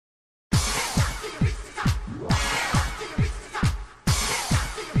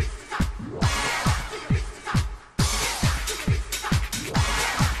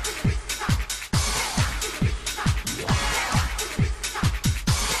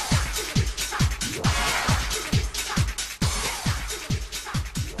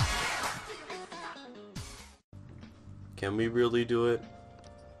Can we really do it?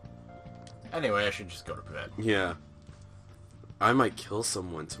 Anyway, I should just go to bed. Yeah. I might kill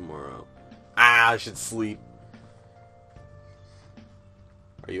someone tomorrow. I should sleep.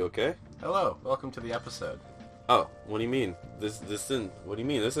 Are you okay? Hello, welcome to the episode. Oh, what do you mean? This isn't... What do you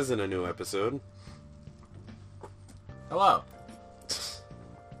mean? This isn't a new episode. Hello.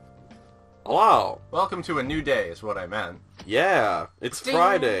 Hello. Welcome to a new day is what I meant. Yeah, it's Ding.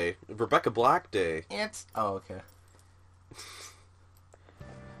 Friday. Rebecca Black Day. It's... Oh, okay.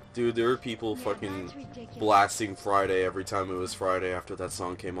 Dude, there were people fucking blasting Friday every time it was Friday after that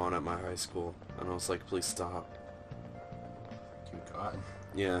song came on at my high school. And I was like, please stop. Dear God.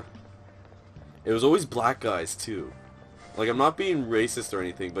 Yeah. It was always black guys, too. Like, I'm not being racist or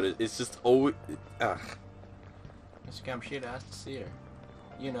anything, but it's just always... Ugh. Mr. Kamshita asked to see her.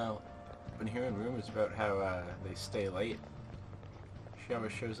 You know, I've been hearing rumors about how they stay late. She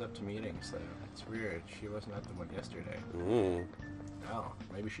always shows up to meetings, so it's weird. She wasn't at the one yesterday. Mm. Oh,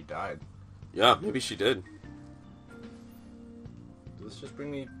 maybe she died. Yeah, maybe she did. Does this just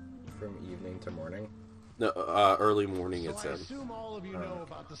bring me from evening to morning? No, early morning, it So I said. assume all of you know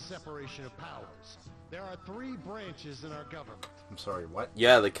about the separation of powers. There are 3 branches in our government. I'm sorry, what?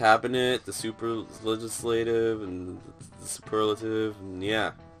 Yeah, the cabinet, the super legislative, and the superlative, and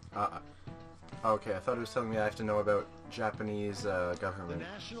yeah. Okay, I thought it was telling me I have to know about Japanese The government.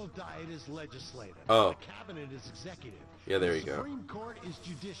 National Diet is legislative. Oh. The Cabinet is executive. Yeah, there the you go. Supreme Court is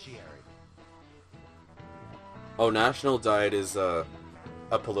judiciary. Oh, National Diet is a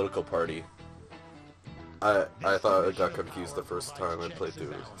political party. I thought I got confused the first time I played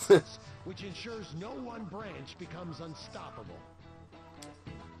through it. Which ensures no one branch becomes unstoppable.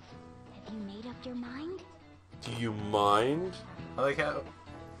 Have you made up your mind? Do you mind? I like how,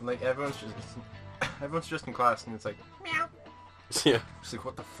 like, everyone's just in class and it's like, meow. Yeah. It's like,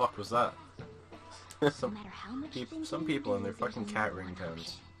 what the fuck was that? No Some, matter how much some people and their fucking cat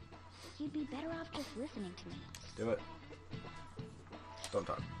ringtones. You'd be better off just listening to me. Do it. Don't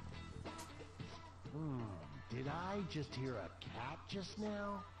talk. Did I just hear a cat just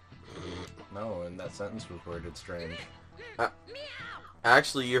now? No, and that sentence was worded strange.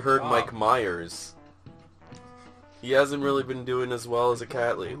 Actually, you heard Oh. Mike Myers. He hasn't really been doing as well as a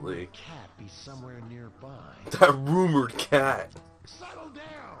cat lately. Cat be somewhere nearby. That rumored cat. Settle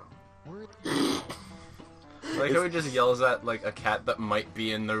down. We're I like how he just yells at, like, a cat that might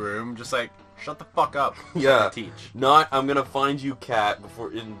be in the room, just like, shut the fuck up. I'm Yeah. trying to teach. Not, I'm gonna find you, cat, before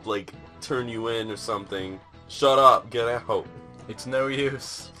and like turn you in or something. Shut up. Get out. It's no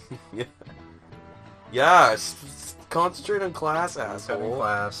use. Yeah. Yeah. Concentrate on class, I'm cutting asshole.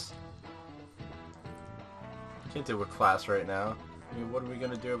 class. Can't do with class right now. I mean, what are we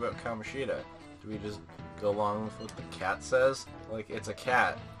gonna do about Kamoshida? Do we just go along with what the cat says? Like, it's a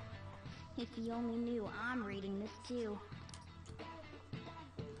cat. If you only knew I'm reading this too.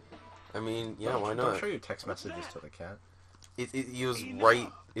 I mean, yeah, Don't- why Don't not? show your text messages to the cat. He was right.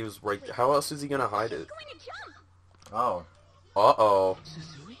 It was right. How else is he gonna hide it? Going to jump! Oh. Uh-oh.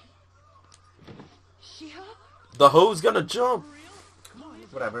 Susui? Shiha? The hoe's gonna jump.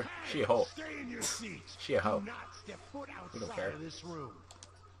 Whatever. She a hoe. Stay in your seats. She a hoe. Do not step foot We don't outside care. of this room.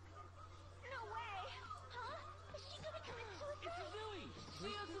 No way! Huh? Is she gonna come in suicide? It's Susui!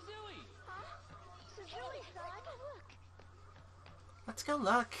 Leo Susui! Huh? Suicide? Look! Let's go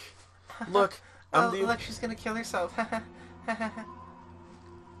look. Look, I'm the. Look, she's gonna kill herself.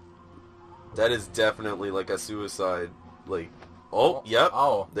 That is definitely like a suicide. Like, oh, yep.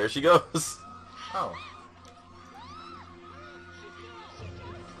 Oh. There she goes. Oh.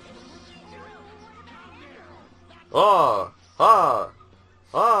 Ah, ah,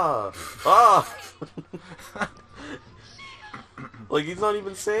 ah, ah. Like he's not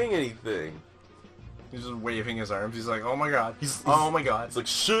even saying anything. He's just waving his arms. He's like, oh my god. He's- Oh my god. It's like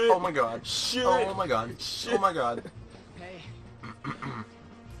shit. Oh my god. Shit. Oh my god. Shit. Oh my god. Hey,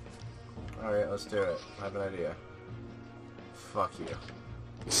 Alright, let's do it. I have an idea. Fuck you.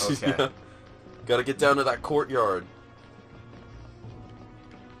 Okay. Yeah. Gotta get down to that courtyard.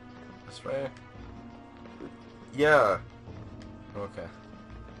 This way? Yeah. Okay.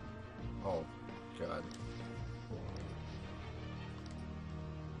 Oh, god.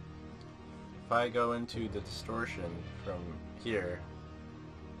 If I go into the distortion from here,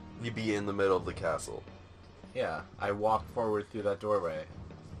 You'd be in the middle of the castle. yeah, I walk forward through that doorway,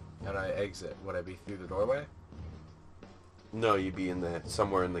 and I exit. Would I be through the doorway? No, you'd be in the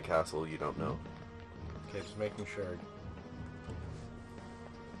somewhere in the castle. You don't know. Okay, just making sure.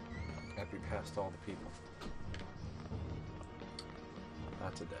 Can't be past all the people.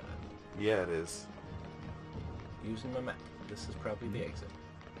 That's a dead end. Yeah, it is. Using my map. This is probably the exit.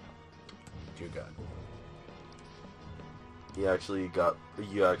 Dear God.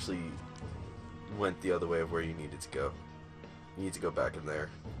 You actually went the other way of where you needed to go. You need to go back in there.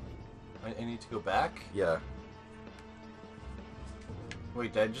 I need to go back? Yeah.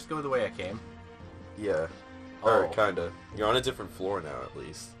 Wait, did I just go the way I came? Yeah. Oh. Or kinda. You're on a different floor now, at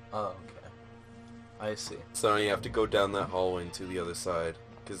least. Oh, okay. I see. So now you have to go down that hallway to the other side,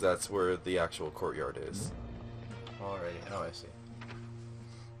 because that's where the actual courtyard is. Alrighty. Oh, I see.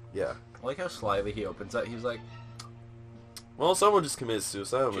 Yeah. I like how slyly he opens that. He's like, Well, someone just committed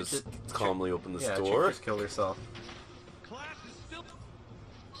suicide and was Just- calmly opened this yeah, chick door. just killed herself. Class is still...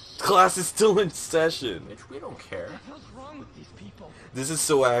 Class is still in session. Bitch, we don't care. What the hell's wrong with these people? This is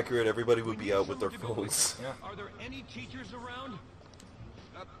so accurate, everybody would be out with their phones. Yeah. Are there any teachers around?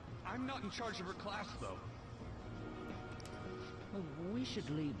 I'm not in charge of her class, though. Well, we should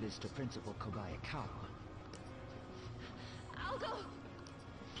leave this to Principal Kobayakawa. I'll go.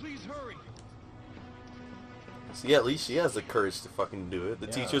 Please hurry. See, at least she has the courage to fucking do it. The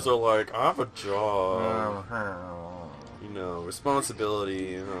Yeah. teachers are like, I have a job. Oh. You know,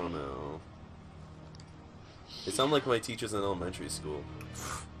 responsibility, I don't know. They sound like my teachers in elementary school.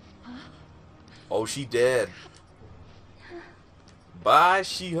 Oh, she dead. Bye,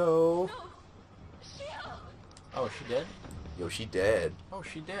 Shiho. Shield. Oh, she did? Yo, she dead. Oh,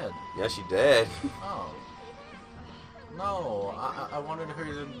 she did. Yeah, she dead. Oh. No, I wanted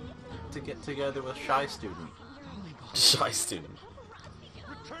her to get together with Shy Student. Shy student.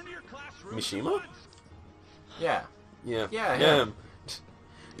 Return to your classroom. Mishima? Yeah. Yeah. Yeah, him.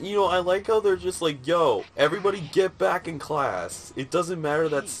 You know, I like how they're just like, yo, everybody get back in class. It doesn't matter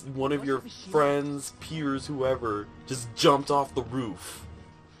that's one of your friends, peers, whoever, just jumped off the roof.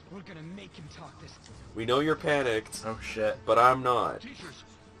 We're gonna make him talk this. We know you're panicked, Oh, shit. but I'm not. Teachers,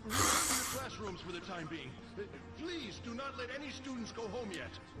 return to your classrooms for the time being. Please do not let any students go home yet.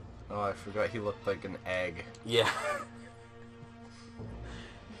 Oh, I forgot he looked like an egg. Yeah.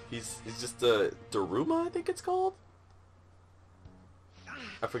 He's just a Daruma, I think it's called.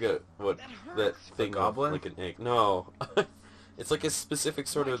 I forget what that thing goblin? like an egg. No, it's like a specific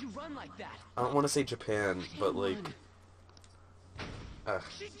sort of. You run like that. I don't want to say Japan, but like,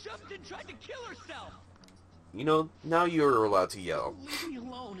 She jumped and tried to kill herself. you know, now you're allowed to yell. Leave me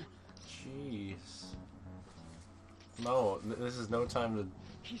alone. Jeez. No, this is no time to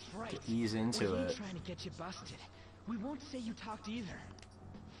He's right. ease into we ain't it. trying to get you busted. We won't say you talked either.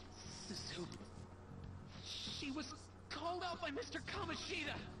 Suzu. She was called out by Mr.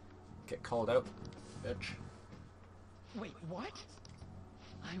 Kamoshida. Get called out, bitch. Wait, what?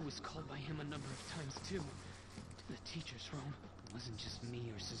 I was called by him a number of times too. To the teacher's room. It wasn't just me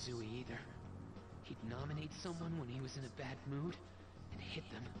or Suzui either. He'd nominate someone when he was in a bad mood and hit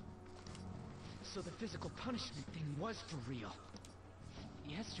them. So the physical punishment thing was for real.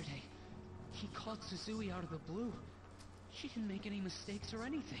 Yesterday, he called Suzui out of the blue. She didn't make any mistakes or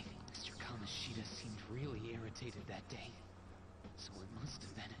anything. Mr. Kamoshida seemed really irritated that day. So it must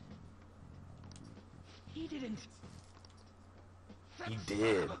have been. He didn't. He That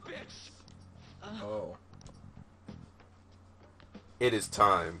did. son of a bitch! Oh. It is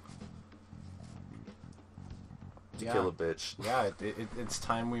time to Yeah. kill a bitch. Yeah, it's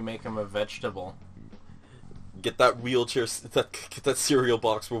time we make him a vegetable. Get that wheelchair, get that cereal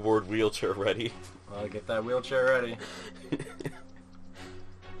box reward wheelchair ready. Well, get that wheelchair ready.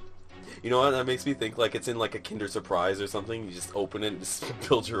 You know what? That makes me think like it's in like a Kinder Surprise or something. You just open it and just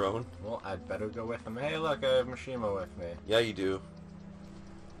build your own. Well, I'd better go with him. Hey, look, I have Mishima with me. Yeah, you do.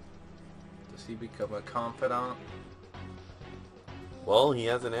 Does he become a confidant? Well, he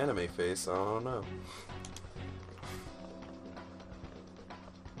has an anime face, so I don't know.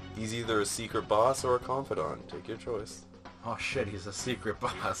 He's either a secret boss or a confidant. Take your choice. Oh shit, he's a secret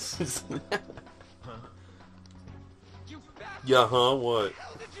boss. You bastard! Yeah, huh? What? What the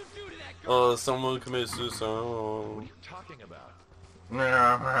hell did you do to that girl? Someone committed suicide. Oh. Talking about.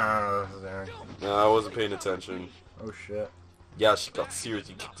 Oh No, I wasn't paying attention. shit. Yeah, she got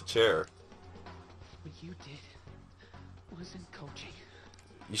seriously kicked the chair. What you did wasn't coaching.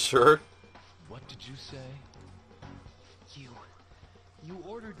 You sure? What did you say? You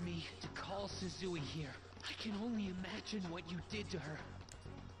ordered me to call Suzui here. I can only imagine what you did to her.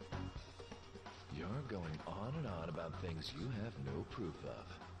 You're going on and on about things you have no proof of.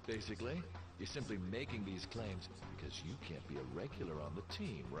 Basically, you're simply making these claims because you can't be a regular on the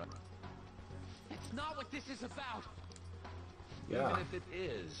team, right? It's not what this is about. Yeah. Even if it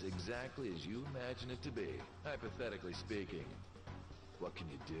is exactly as you imagine it to be, hypothetically speaking, what can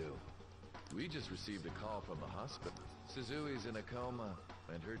you do? We just received a call from the hospital. Suzui's in a coma,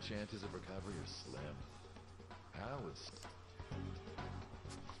 and her chances of recovery are slim. How is...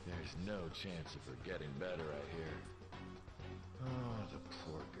 There's no chance of her getting better, I hear. Oh, the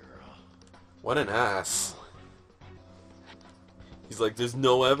poor girl. What an ass. He's like, there's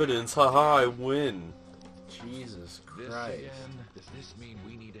no evidence. Haha, I win. Jesus This Christ. again? Does this mean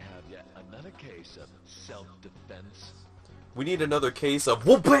we need to have yet another case of self-defense? We need another case of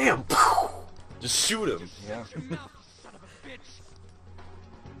whoa bam! Just shoot him. Yeah. Your mouth, son of a bitch!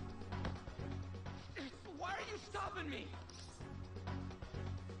 Why are you stopping me?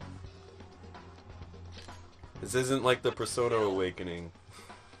 This isn't like the Persona Awakening.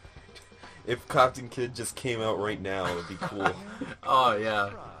 If Captain Kid just came out right now, it'd be cool. Oh, yeah.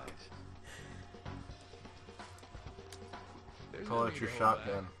 Surprise. There's Pull no out need your to hold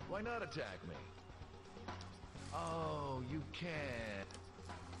shotgun. back. Why not attack me? Oh, you can't.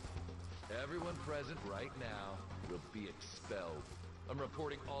 Everyone present right now will be expelled. I'm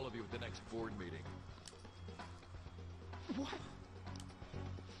reporting all of you at the next board meeting. What?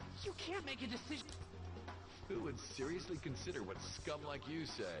 You can't make a decision. Who would seriously consider what scum like you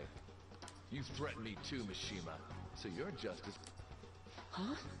say? You threatened me too, Mishima. So your justice...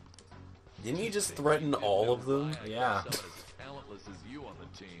 Huh? Didn't you just threaten all of them? I got Yeah. someone as talentless as you on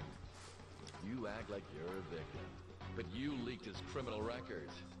the team. You act like you're a victim. But you leaked his criminal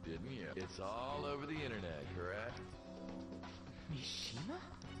records, didn't you? It's all over the internet, correct? Mishima?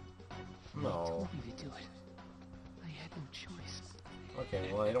 No. Told me to do it. I had no choice.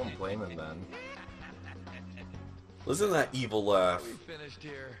 Okay, well, I don't blame him then. Listen to that evil laugh. Are we finished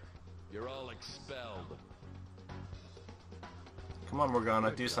here? You're all expelled. Come on,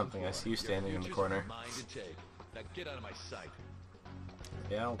 Morgana, do something. I see you standing in the Your corner. future's mine to take. Now get out of my sight.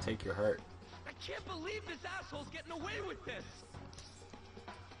 Yeah, I'll take your heart. I can't believe this asshole's getting away with this!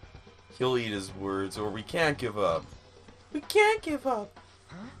 He'll eat his words, or we can't give up. We can't give up.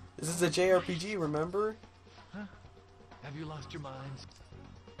 Huh? This is a JRPG, remember? Have you lost your minds?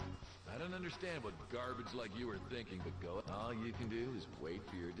 I don't understand what garbage like you are thinking, but go. All you can do is wait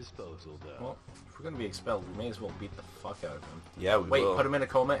for your disposal, though. Well, if we're gonna be expelled, we may as well beat the fuck out of him. Yeah, we Wait, will. put him in a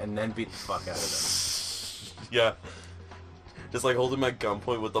coma and then beat the fuck out of him. Yeah. Just like hold him at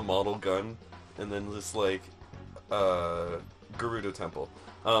gunpoint with the model gun, and then just like, Gerudo Temple.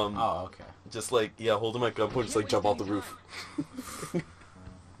 Oh, okay. Just like, yeah, hold him at gunpoint, just like jump off the roof.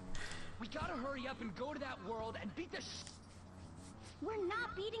 We gotta hurry up and go to that world and beat the We're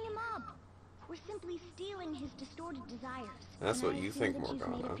not beating him up. We're simply stealing his distorted desires. That's And what I you assume think, that you've made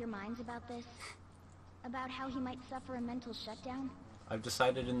Morgana. up your minds about this? About how he might suffer a mental shutdown? I've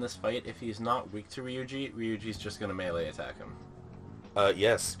decided in this fight, if he's not weak to Ryuji, Ryuji's just gonna melee attack him.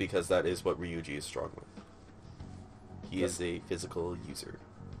 Yes, because that is what Ryuji is strong with. He is a physical user.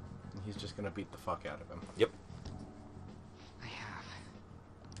 And he's just gonna beat the fuck out of him. Yep. I have.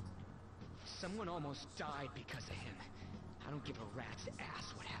 Someone almost died because of him. I don't give a rat's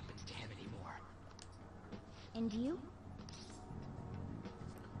ass what happens to him anymore. And you?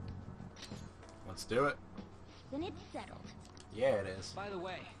 Let's do it. Then it's settled. Yeah, it is. By the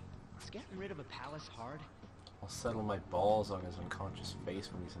way, is getting rid of a palace hard? I'll settle my balls on his unconscious face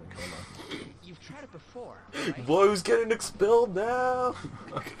when he's in a coma. You've tried it before, right? Boy, who's getting expelled now?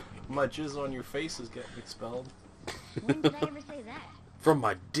 My jizz on your face is getting expelled When did I ever say that? From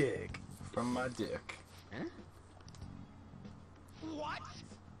my dick. from my dick. Huh? What?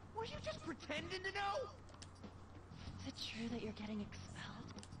 Were you just pretending to know? Is it true that you're getting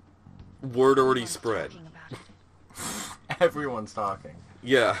expelled? Word already Everyone's spread. talking about it. Everyone's talking.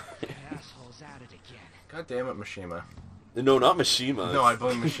 Yeah. That asshole's at it again. God damn it, Mishima. No, not Mishima. No, I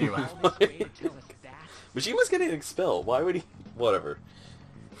blame Mishima. All this way to tell us that? Mishima's getting expelled. Why would he? Whatever.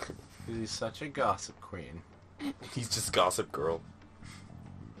 He's such a gossip queen. He's just Gossip Girl.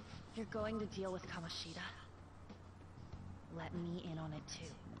 You're going to deal with Kamoshida? Let me in on it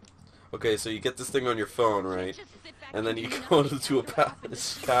too. Okay, so you get this thing on your phone, right? Just sit back And then you do go nothing. to a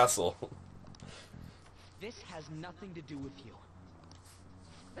castle. This has nothing to do with you.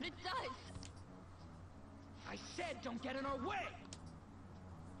 But it does. I said don't get in our way!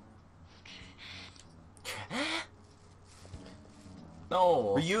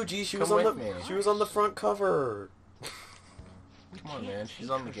 No. Ryuji, she Come was on the with me. she was on the front cover. Come on, man. She's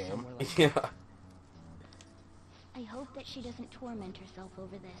on the game. Yeah. I hope that she doesn't torment herself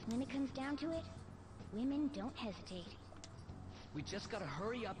over this. When it comes down to it, women don't hesitate. We just gotta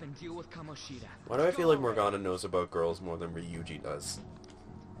hurry up and deal with Kamoshida. Why do I feel like Morgana knows about girls more than Ryuji does?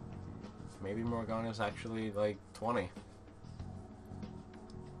 Maybe Morgana's actually like 20.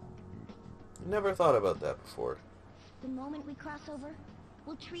 Never thought about that before. The moment we cross over,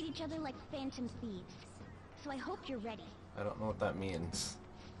 we'll treat each other like phantom thieves. So I hope you're ready. I don't know what that means.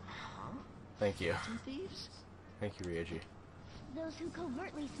 Huh? Thank you. Some thieves? Thank you, Ryuji. Those who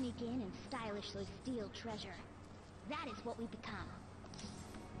covertly sneak in and stylishly steal treasure. that is what we become.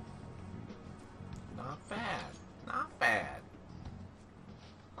 Not bad. Not bad.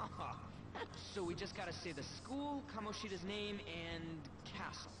 So we just gotta say the school, Kamoshida's name, and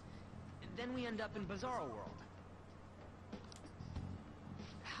castle. Then we end up in Bizarro World.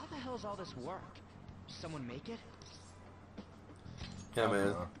 How the hell's all this work? Someone make it? Yeah, man.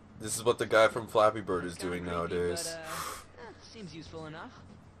 know. This is what the guy from Flappy Bird is Kinda doing creepy, nowadays. but, seems useful enough.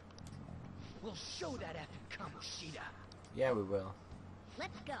 We'll show that effing Kamoshida. Yeah, we will.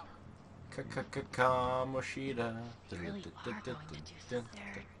 Let's go. Kamoshida. They really are going to do something.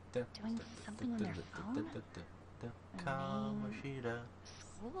 They're doing something on their phone? Kamoshida.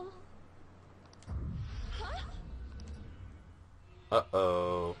 School?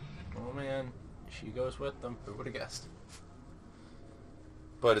 Uh-oh. Oh man, she goes with them. Who would have guessed?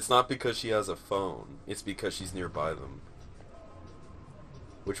 But it's not because she has a phone. It's because she's nearby them.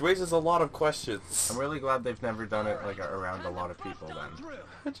 Which raises a lot of questions. I'm really glad they've never done it like around a lot of people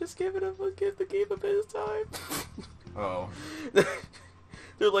then. Just give the game a bit of time. Oh.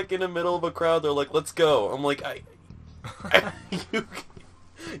 They're like in the middle of a crowd. They're like, "Let's go." I'm like,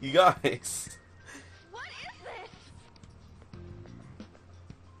 you guys. What is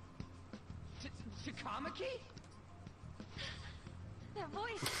this? Takamaki? That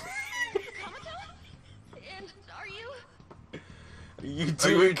voice. Kamato? And are you? You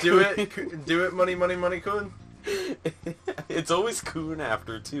Do it, money, Kun. It's always Kun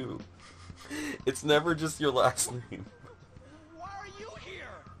after too. It's never just your last name. Why are you here?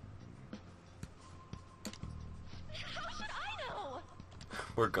 How should I know?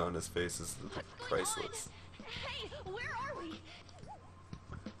 Morgana's face is What's going priceless. on? Hey, where are we?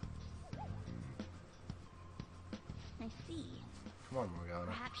 I see. Come on, Morgana.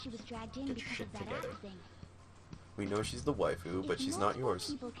 Perhaps she was dragged in Get your because shit of that together. axe thing. We know she's the waifu, but If she's not multiple yours.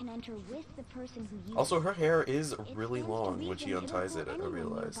 people can enter with the person who uses Also, her hair is it really stands to long when reason she it'll unties pull it, I anyone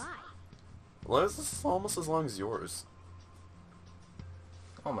realize. nearby. Well, it's almost as long as yours.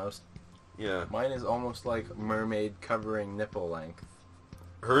 Almost. Yeah. Mine is almost like mermaid covering nipple length.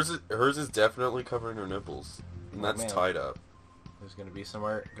 Hers is definitely covering her nipples. And Oh, that's man. tied up. There's gonna be some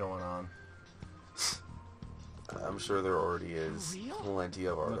art going on. I'm sure there already is real? plenty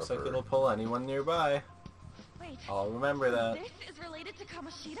of art Looks of like her. it'll pull anyone nearby. Wait. I'll remember that. This is related to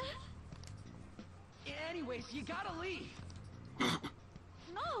Kamoshida? Anyways, you gotta leave.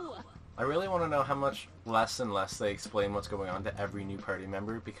 No! I really want to know how much less and less they explain what's going on to every new party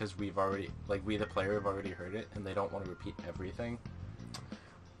member because we the player have already heard it and they don't want to repeat everything.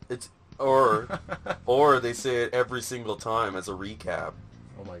 It's or they say it every single time as a recap.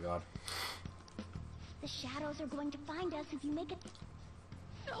 Oh my god. The shadows are going to find us if you make it.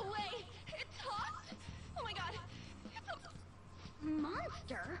 No way! It's hot! Oh my god! It's a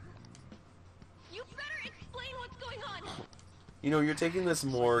Monster? You better explain what's going on! You know, you're taking this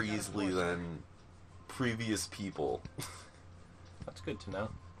more easily than previous people. That's good to know.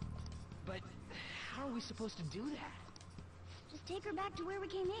 But how are we supposed to do that? Just take her back to where we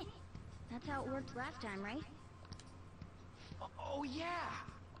came in. That's how it worked last time, right? Oh yeah.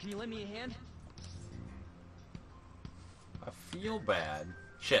 Can you lend me a hand? I feel bad.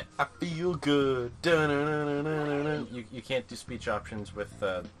 Shit. I feel good. Dun-dun-dun-dun-dun-dun. You can't do speech options with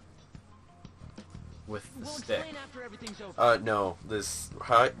the We'll stick. explain after everything's over. No. This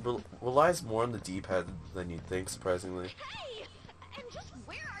relies more on the D-pad than you'd think, surprisingly. Hey! And just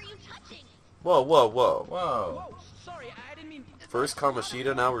where are you touching? Whoa, whoa, whoa. Whoa. Whoa, sorry, I didn't mean... First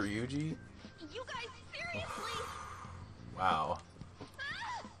Kamoshida, now Ryuji? You guys, seriously? Wow.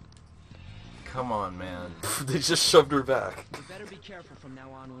 Come on, man. They just shoved her back. We better be careful from now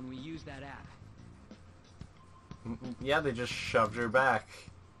on when we use that app. Yeah, they just shoved her back.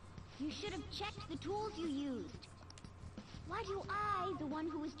 You should have checked the tools you used. Why do I, the one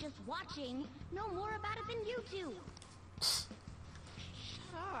who was just watching, know more about it than you two?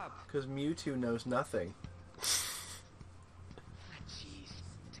 Shut up. Because Mewtwo knows nothing. Jeez.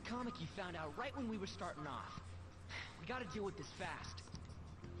 Takamaki found out right when we were starting off. We gotta deal with this fast.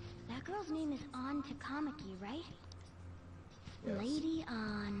 That girl's name is An Takamaki, right? Yes. Lady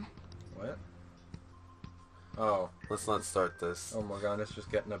An. What? Oh. Let's not start this. Oh, Morgana's just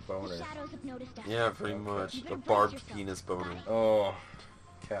getting a The boner. shadows have noticed us. Yeah, pretty much. You better A brace barbed yourself. penis boner. Oh.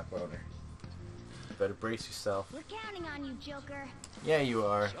 Cat boner. Better brace yourself. We're counting on you, Joker. Yeah, you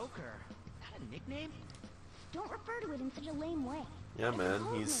are. Joker? That a nickname? Don't refer to it in such a lame way. Yeah, It's a man,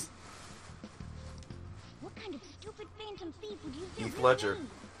 code he's... name. What kind of stupid phantom thief would use their Heath real Ledger. name?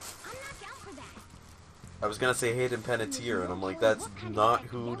 I'm not down for that. I was gonna say Hayden Panettiere, and I'm like, that's What kind of not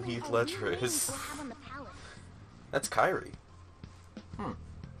effect who villain Heath or Ledger real names is. will have on the palace? That's Kyrie. Hmm.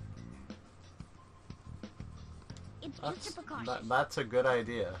 It's just a precaution. That's a good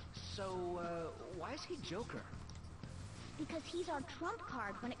idea. So, why is he Joker? Because he's our trump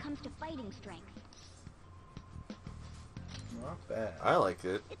card when it comes to fighting strength. Not bad. I like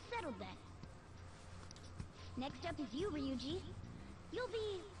it. It's settled then. Next up is you, Ryuji. You'll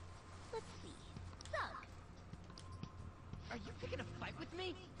be... let's see... Thug. Are you picking a fight with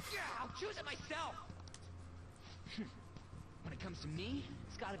me? Yeah, I'll choose it myself! When it comes to me,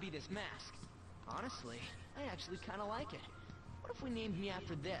 it's gotta be this mask. Honestly, I actually kinda like it. What if we named me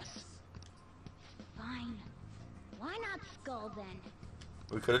after this? Fine. Why not Skull then?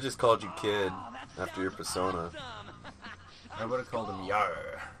 We could have just called you Kid Oh, that after your sounds persona. awesome. I would have called him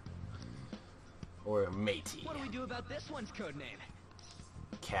Yar. Or Matey. What do we do about this one's code name?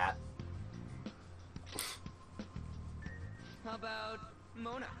 Cat. How about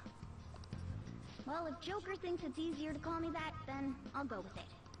Mona? Well, if Joker thinks it's easier to call me that, then I'll go with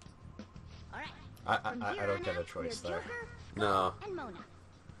it. Alright. From I here don't on get a out, choice you're there. Joker, No. and Mona.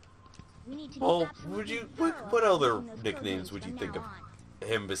 We need to be Well, absolutely would you? thorough What about other using those code nicknames names would you from think now of on.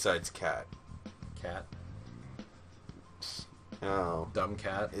 him besides Cat? Cat. Oh, Dumb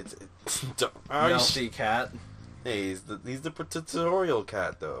cat. it's Melty cat. Hey, he's the tutorial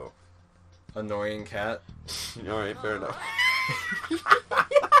cat though. Annoying cat. All right, fair enough.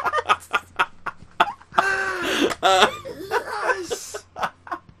 Yes!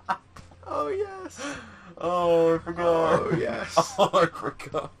 Oh, yes! Oh, I forgot. Oh, yes. Oh, I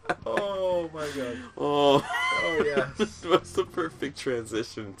forgot. Oh, my God. Oh, Oh, yes. This was the perfect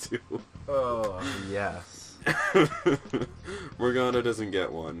transition too. Oh, yes. Morgana doesn't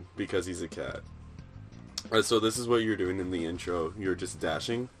get one because he's a cat. So this is what you're doing in the intro. You're just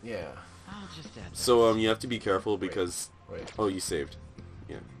dashing. Yeah. I'll just add that. So you have to be careful because Wait. oh, you saved.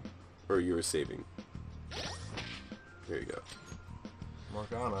 Yeah. Or you were saving. There you go.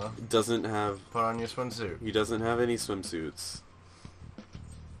 Morgana, Doesn't have put on your swimsuit. he doesn't have any swimsuits.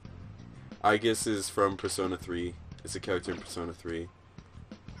 Aegis is from Persona 3. It's a character in Persona 3.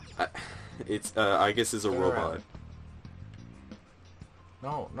 Aegis is a Turn robot.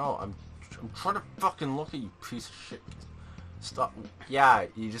 around. No, I'm trying to fucking look at you, piece of shit. Stop. Yeah,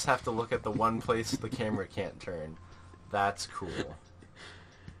 you just have to look at the one place the camera can't turn. That's cool.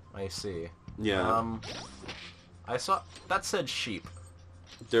 I see. Yeah. I saw... That said sheep.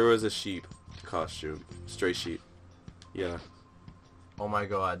 There was a sheep costume. Stray sheep. Yeah. Oh my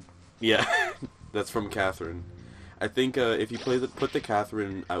god. Yeah. That's from Catherine. I think if you put the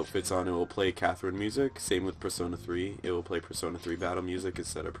Catherine outfits on, it will play Catherine music. Same with Persona 3. It will play Persona 3 battle music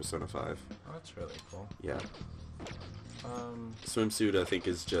instead of Persona 5. Oh, that's really cool. Yeah. Swimsuit, I think,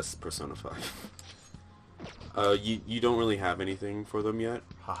 is just Persona 5. You don't really have anything for them yet?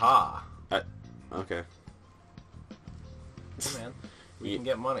 Haha. Okay. Hey man, we Ye- can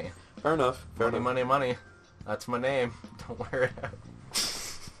get money. Fair enough. Fair Money, enough. money, money. That's my name. Don't wear it out.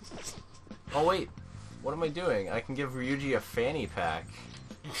 Oh wait, what am I doing? I can give Ryuji a fanny pack.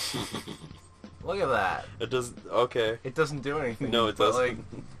 Look at that. It does. Okay. It doesn't do anything. No, it but, doesn't.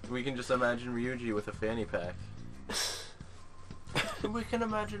 Like, we can just imagine Ryuji with a fanny pack. We can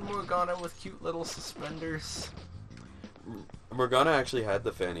imagine Morgana with cute little suspenders. Morgana actually had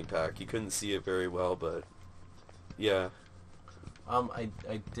the fanny pack. You couldn't see it very well, but yeah. I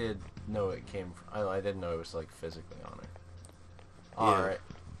did know it came from... I didn't know it was, like, physically on her. Yeah. Alright,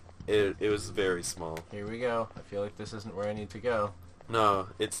 It was very small. here we go. I feel like this isn't where I need to go. No,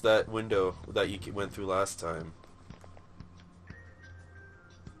 it's that window that you went through last time.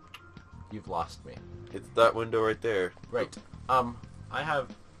 You've lost me. It's that window right there. Right. I have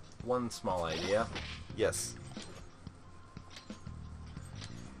one small idea. Yes.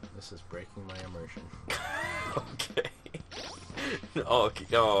 This is breaking my immersion. Okay. Oh, okay.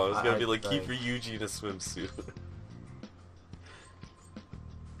 Oh, I was gonna be like, keep I- Ryuji in a swimsuit.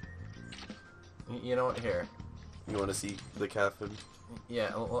 You know what? Here. You want to see the Catherine?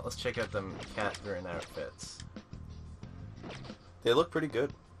 Yeah, let's check out them Catherine outfits. They look pretty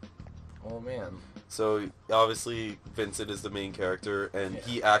good. Oh man. So obviously Vincent is the main character, and Yeah.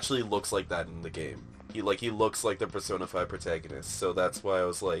 he actually looks like that in the game. He looks like the Persona 5 protagonist. So that's why I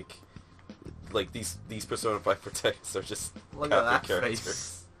was like these Persona 5 protagonists are just Look at that Catherine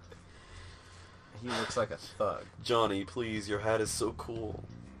face. He looks like a thug. Johnny, please, your hat is so cool.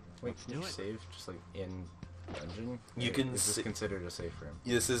 Wait, can you save just like in dungeon? You Or can Is this sa- considered a safe room?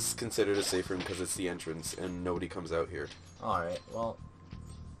 This is considered a safe room because it's the entrance, and nobody comes out here. All right. Well,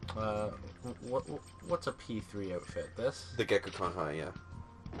 what's a P3 outfit? This? The Gekko High, yeah.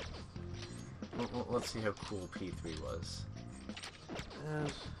 Let's see how cool P3 was.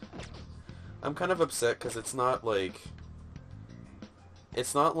 I'm kind of upset because it's not like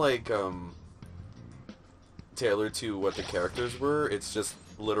tailored to what the characters were. It's just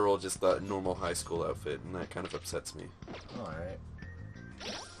literal, just that normal high school outfit, and that kind of upsets me. Alright.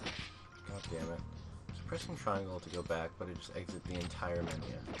 God damn it. Just pressing triangle to go back, but it just exits the entire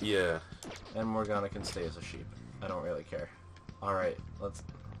menu. Yeah. And Morgana can stay as a sheep. I don't really care. Alright, let's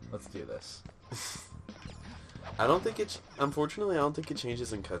do this. I don't think it... Unfortunately, I don't think it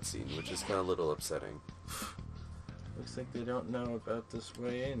changes in cutscene, which is kind of a little upsetting. Looks like they don't know about this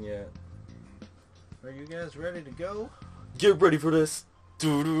way in yet. Are you guys ready to go? Get ready for this!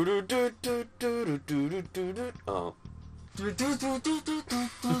 Oh.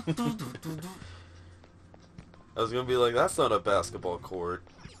 I was gonna be like, that's not a basketball court.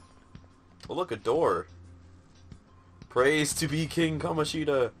 Oh look, a door. Praise to be King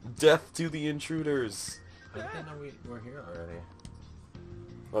Kamoshida. Death to the intruders. I didn't know we were here already.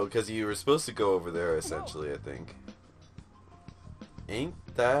 Well, because you were supposed to go over there, essentially, I think. Ain't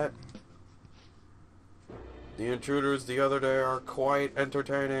that... The intruders the other day are quite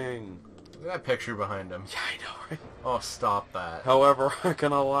entertaining. Look at that picture behind him. Yeah, I know, right? Oh, stop that. However, I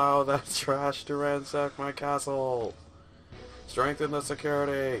can allow that trash to ransack my castle. Strengthen the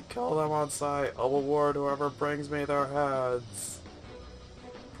security. Kill them on sight. I'll reward whoever brings me their heads.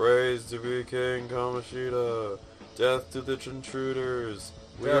 Praise to be King Kamoshida. Death to the intruders.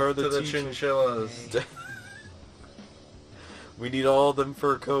 We are the chinchillas. We need all them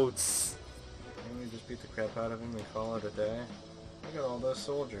fur coats. Can we just beat the crap out of him and call it a day? Look at all those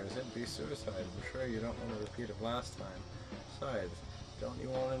soldiers. It'd be suicide. I'm sure you don't want to repeat of last time. Besides, don't you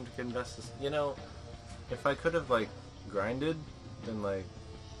want him to invest this? You know, if I could have, like, grinded, then, like,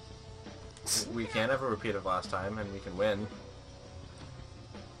 we can't have a repeat of last time and we can win.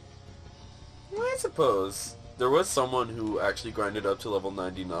 Well, I suppose. There was someone who actually grinded up to level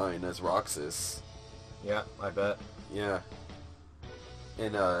 99 as Roxas. Yeah, I bet. Yeah.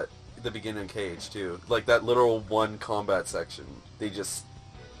 In the beginning of Cage, too. Like, that literal one combat section. They just...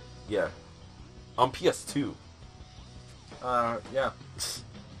 Yeah. On PS2. Yeah.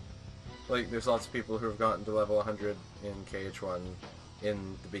 Like, there's lots of people who have gotten to level 100 in KH1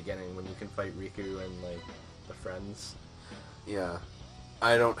 in the beginning when you can fight Riku and, like, the friends. Yeah.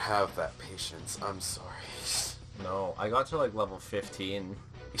 I don't have that patience. I'm sorry. No, I got to, like, level 15.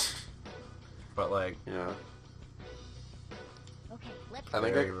 But, like... Yeah. Okay, let's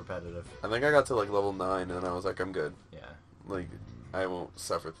Very repetitive. I think I got to, like, level 9, and then I was like, I'm good. Yeah. Like, I won't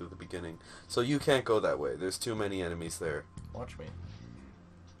suffer through the beginning. So you can't go that way. There's too many enemies there. Watch me.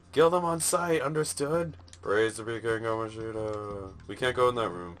 Kill them on sight, understood? Praise the big King Kamoshida. We can't go in that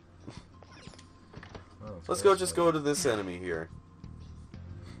room. Oh, Let's go, just go to this enemy here.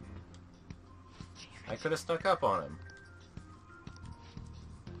 I could have stuck up on him.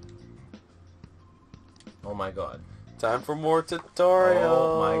 Oh my god. Time for more tutorials.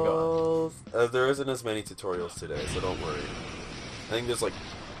 Oh my god. There isn't as many tutorials today, so don't worry. I think there's like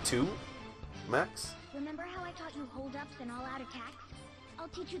 2 max. Remember how I taught you hold-ups and all-out attacks? I'll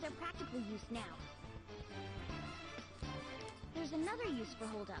teach you their practical use now. There's another use for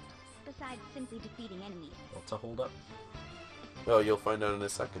hold-ups, besides simply defeating enemies. What's a hold up? Oh, you'll find out in a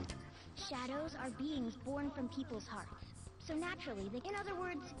second. Shadows are beings born from people's hearts. So naturally, in other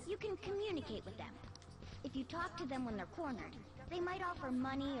words, you can communicate with them. If you talk to them when they're cornered, they might offer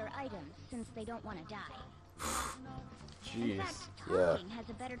money or items since they don't want to die. In Jeez. fact, Yeah. talking has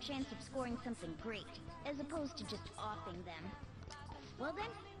a better chance of scoring something great, as opposed to just offing them. Well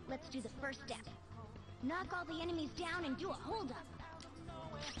then, let's do the first step. Knock all the enemies down and do a hold-up.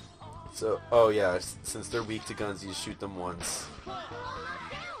 So, oh yeah, since they're weak to guns, you just shoot them once. Down!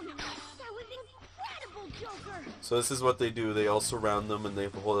 That was incredible, Joker! So this is what they do. They all surround them and they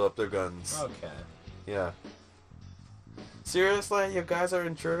hold up their guns. Okay. Yeah. Seriously, you guys are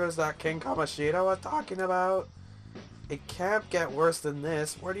intruders that King Kamoshida was talking about? It can't get worse than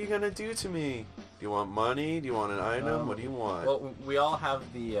this. What are you gonna do to me? Do you want money? Do you want an item? What do you want? Well, we all have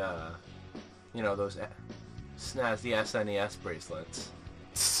the, you know, those snazzy SNES bracelets.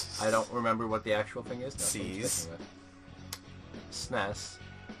 I don't remember what the actual thing is. C's. SNES.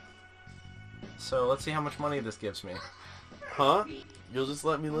 So let's see how much money this gives me. Huh? You'll just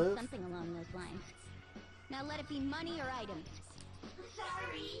let me live? Something along those lines. Now let it be money or items.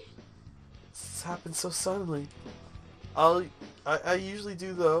 Sorry. This happened so suddenly. I usually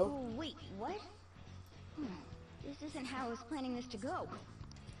do though. Oh, wait, what? This isn't how I was planning this to go.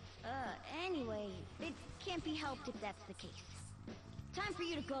 Anyway, it can't be helped if that's the case. Time for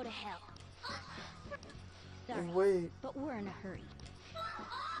you to go to hell. Sorry, Wait, but we're in a hurry.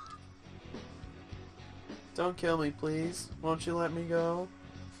 don't kill me, please. Won't you let me go?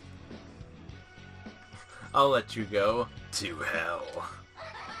 I'll let you go to hell.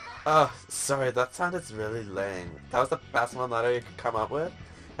 Oh, sorry, that sounded really lame. That was the best one-liner you could come up with?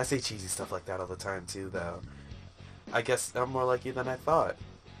 I say cheesy stuff like that all the time too, though. I guess I'm more like you than I thought.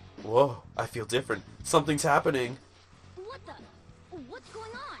 Whoa, I feel different. Something's happening. What the? What's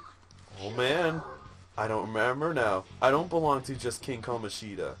going on? Oh man, I don't remember now. I don't belong to just King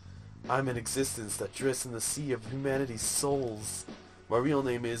Kamoshida. I'm an existence that drifts in the sea of humanity's souls. My real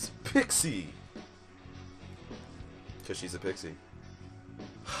name is Pixie. Because she's a pixie.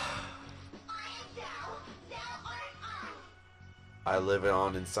 I live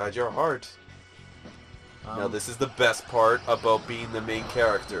on inside your heart. Now this is the best part about being the main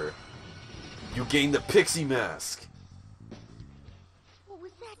character. You gain the pixie mask. What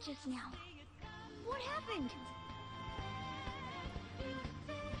was that just now? What happened?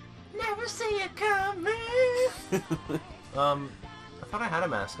 Never see it coming. I thought I had a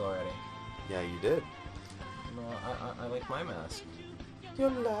mask already. Yeah, you did. No, I like my mask. Your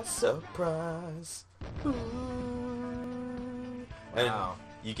last surprise. Ooh. Wow.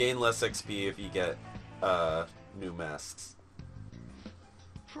 And you gain less XP if you get new masks.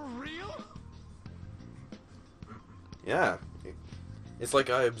 For real? Yeah. It's like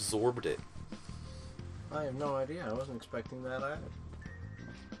I absorbed it. I have no idea. I wasn't expecting that either.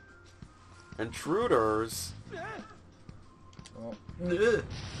 Intruders. Oh. Ugh.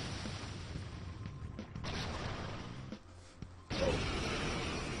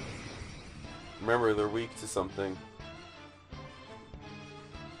 Remember, they're weak to something.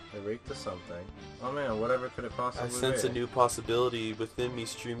 They're weak to something. Oh man, whatever could it possibly I be? sense a new possibility within me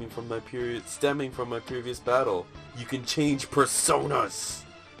stemming from my previous battle. You can change personas.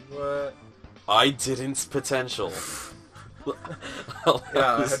 What? I didn't potential.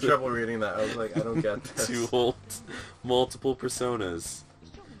 Yeah, I had trouble reading that. I was like, I don't get this. To hold multiple personas.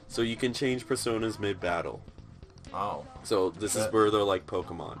 So you can change personas mid-battle. Oh. So this is where they're like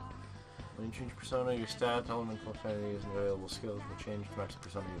Pokemon. When you change persona, your stats, elemental affinities, and available skills will change to match the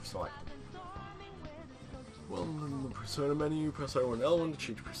persona you've selected. Well, in the persona menu, press R1 L1 to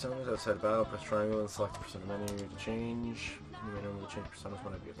change personas outside of battle, press triangle and select the persona menu to change. You may normally change personas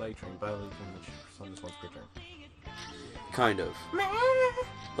whenever you'd like. During battle, you can change personas once per turn. Kind of.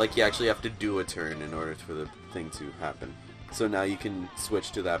 Like you actually have to do a turn in order for the thing to happen. So now you can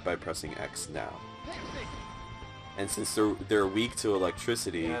switch to that by pressing X now. And since they're weak to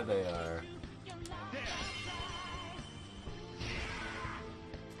electricity... Yeah, they are.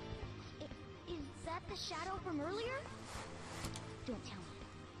 Is that the shadow from earlier? Don't tell me.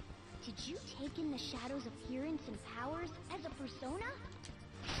 Did you take in the shadow's appearance and powers as a persona?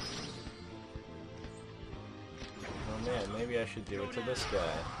 Oh man, maybe I should do it to this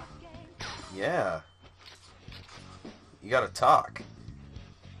guy. Yeah. You gotta talk.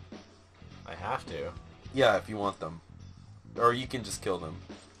 I have to. Yeah, if you want them. Or you can just kill them.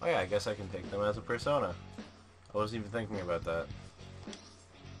 Oh yeah, I guess I can take them as a persona. I wasn't even thinking about that.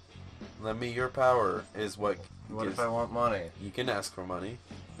 Lend me your power is what... What if I want money? You can ask for money.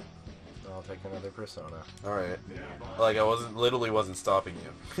 I'll take another persona. Alright. Like, I literally wasn't stopping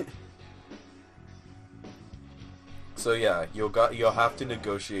you. So yeah, you'll have to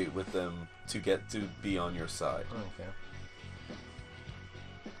negotiate with them to get to be on your side. Okay.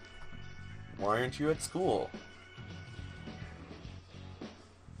 Why aren't you at school?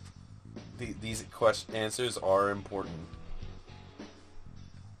 These answers are important.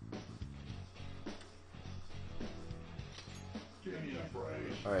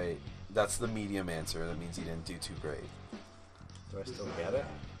 Alright, that's the medium answer. That means you didn't do too great. Do I still get it?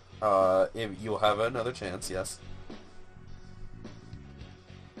 You'll have another chance, yes.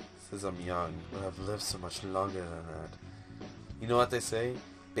 Says I'm young, but I've lived so much longer than that. You know what they say?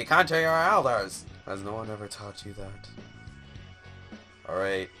 Be kind to your elders! Has no one ever taught you that?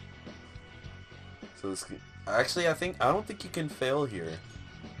 Alright. So this... Actually, I don't think you can fail here.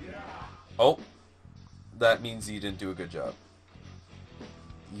 Oh! That means you didn't do a good job.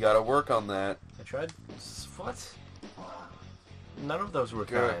 You gotta work on that. I tried... What? None of those were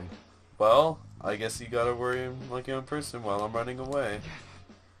Good. kind. Well, I guess you gotta worry like a young person while I'm running away.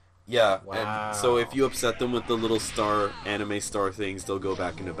 Yeah, Wow. and so if you upset them with the little star, anime star things, they'll go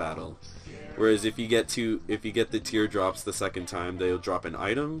back into battle. Whereas if you get the teardrops the second time, they'll drop an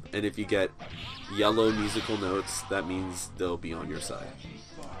item, and if you get yellow musical notes, that means they'll be on your side.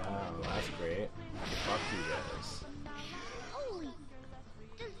 Wow, that's great. Fuck you guys. Holy!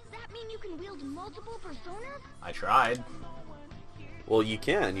 Does that mean you can wield multiple personas? I tried. Well, you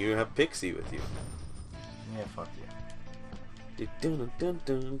can. You have Pixie with you. Yeah, fuck you. I'm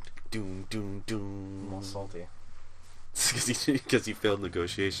all salty. Because you failed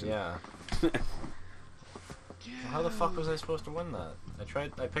negotiation. Yeah. How the fuck was I supposed to win that?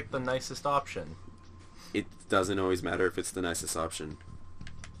 I picked the nicest option. It doesn't always matter if it's the nicest option.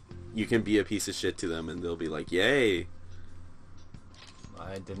 You can be a piece of shit to them and they'll be like, yay!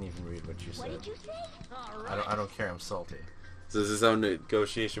 I didn't even read what you said. What did you say? I don't care, I'm salty. So this is how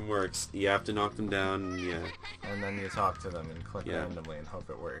negotiation works. You have to knock them down, and yeah. And then you talk to them and click Yeah. randomly and hope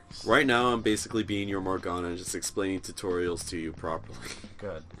it works. Right now, I'm basically being your Morgana and just explaining tutorials to you properly.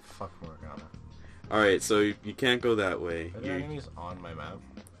 Good. Fuck Morgana. Alright, so you can't go that way. Are there enemies on my map?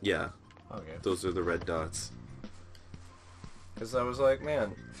 Yeah, Okay. those are the red dots. Because I was like,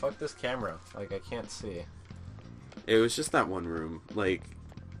 man, fuck this camera. Like, I can't see. It was just that one room. Like,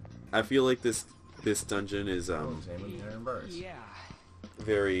 I feel like this dungeon is Examine the iron bars. Yeah.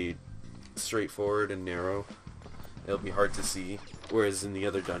 very straightforward and narrow. It'll be hard to see, whereas in the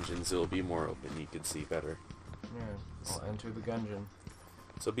other dungeons it'll be more open. You can see better. Yeah. I'll enter the gungeon.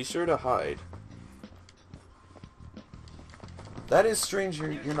 So be sure to hide. That is strange.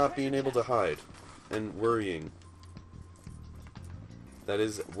 You're not being able to hide, and worrying. That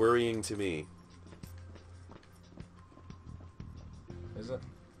is worrying to me. Is it?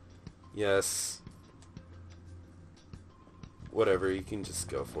 Yes. Whatever, you can just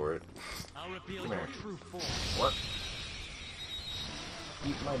go for it. I'll reveal Come your here. true form. What?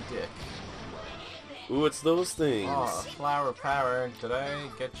 Eat my dick. Ooh, it's those things. Oh, flower power. Did I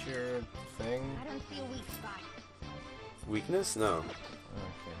get your thing? I don't see a weak spot. Weakness? No.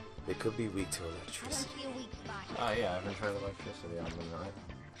 Okay. It could be weak to I don't electricity. see a weak spot. Oh yeah, I haven't tried electricity on the night.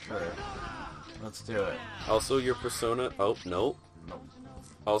 Sure. Let's do it. Also, your persona... Oh, no. Nope.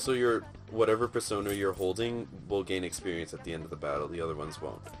 Also, your... Whatever persona you're holding will gain experience at the end of the battle. The other ones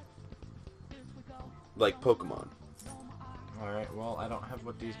won't. Like Pokemon. Alright, well, I don't have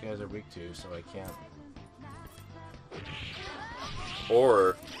what these guys are weak to, so I can't.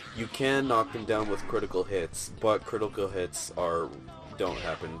 Or, you can knock them down with critical hits, but critical hits don't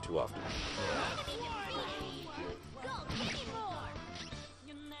happen too often.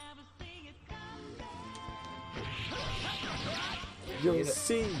 You'll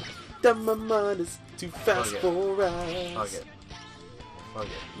see that my mind is too fast Fuck for it. us. Fuck it. Fuck it.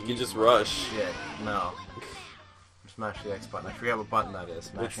 You can just rush. Yeah, no. Smash the X button. I forget what button that is.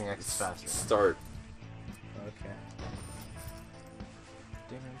 Smashing X is faster. Start. Okay.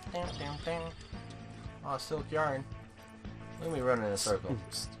 Oh, silk yarn. Look at me running in a circle.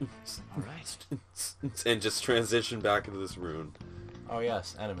 Alright. And just transition back into this rune. Oh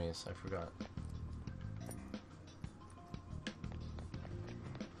yes, enemies. I forgot.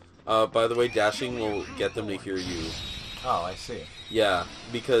 By the way, dashing will get them to hear you. Oh, I see. Yeah,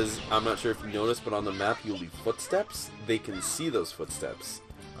 because I'm not sure if you noticed, but on the map you'll leave footsteps. They can see those footsteps.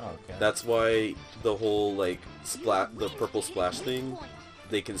 Oh, okay. That's why the whole, like, the purple splash thing,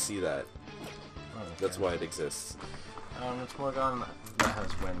 they can see that. Oh, okay. That's why it exists. It's Morgana that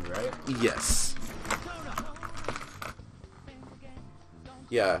has wind, right? Yes.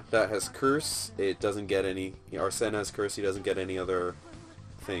 Yeah, that has curse. It doesn't get any... Arsene has curse. He doesn't get any other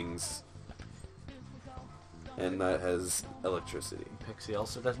things. And that has electricity. Pixie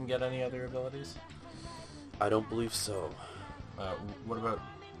also doesn't get any other abilities? I don't believe so. What about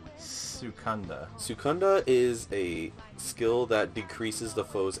Sukunda? Sukunda is a skill that decreases the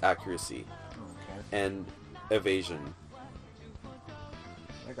foe's accuracy Okay. and evasion.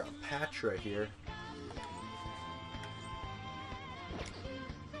 I got a patch right here.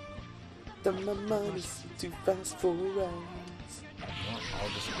 The mind is too fast for us. Well, I'll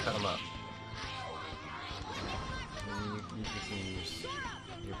just cut him up. And you can use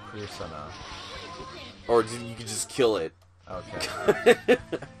your persona. Or you could just kill it. Okay.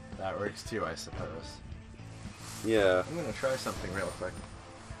 That works too, I suppose. Yeah. I'm gonna try something real quick.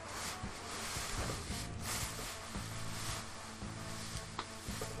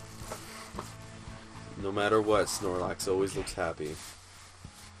 No matter what, Snorlax always looks happy.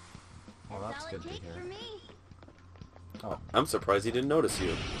 Well, that's That's all good it to takes hear. for me. Oh, I'm surprised he didn't notice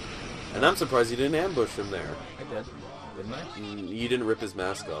you. And I'm surprised you didn't ambush him there. I did. Didn't I? You didn't rip his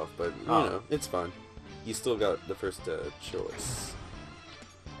mask off, but, you Oh. know, it's fine. You still got the first choice.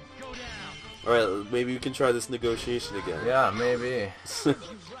 Alright, maybe we can try this negotiation again. Yeah, maybe.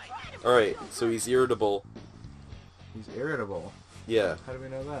 Alright, so he's irritable. He's irritable. Yeah, How do we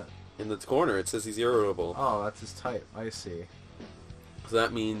know that? in the corner it says he's irritable. Oh, that's his type. I see. So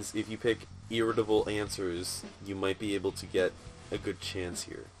that means if you pick irritable answers, you might be able to get a good chance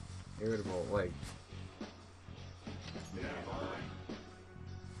here. Irritable, like...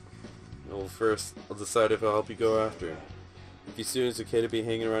 Well, first, I'll decide if I'll help you go after. If you students are okay to be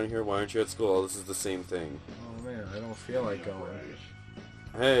hanging around here, why aren't you at school? This is the same thing. Oh man, I don't feel like going.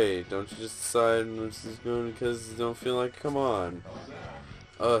 Hey, don't you just decide I'm just going because you don't feel like it? Come on.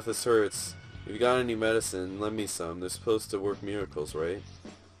 Oh, this hurts. If you got any medicine, lend me some. They're supposed to work miracles, right?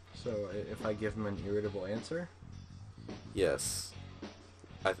 So if I give him an irritable answer? Yes.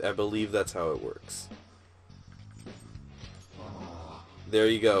 I believe that's how it works. There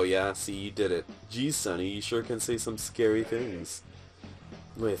you go, yeah, see, you did it. Geez, Sonny, you sure can say some scary things.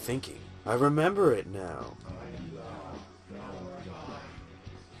 Way of thinking. I remember it now.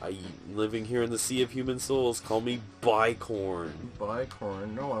 Living here in the sea of human souls, call me Bicorn.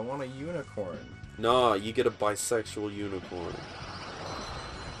 Bicorn? No, I want a unicorn. Nah, you get a bisexual unicorn.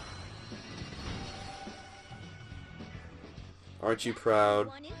 Aren't you proud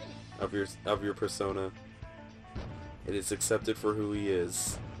of your persona? It is accepted for who he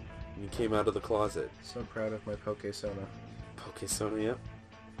is. He came out of the closet. So proud of my Poke-Sona. Poke-Sona, yep.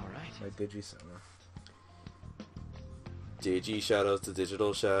 Alright. My Digi-Sona. Digi shadows to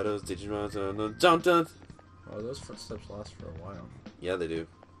digital shadows, Digimon dun dun. Oh, those footsteps last for a while. Yeah, they do.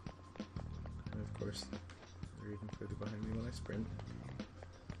 And of course, they're even further behind me when I sprint.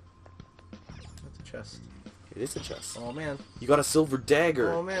 That's a chest. It is a chest. Oh man. You got a silver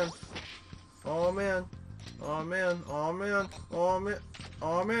dagger. Oh man. Oh man. Oh man. Oh man. Oh man.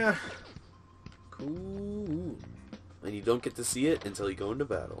 Oh man. Cool. And you don't get to see it until you go into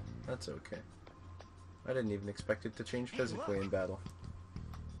battle. That's okay. I didn't even expect it to change physically in battle.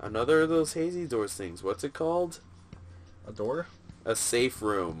 Another of those hazy doors things. What's it called? A door? A safe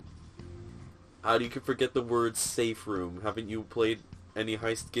room. How do you forget the word safe room? Haven't you played any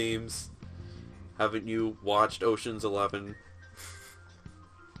heist games? Haven't you watched Ocean's 11?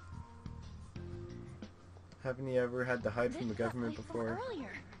 Haven't you ever had to hide from the This is government what we saw before? earlier.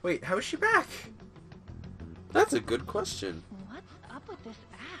 Wait, how is she back? That's a good question. What's up with this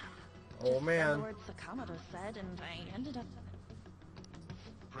app? Oh Just man. the word Sakamoto said, and I ended up...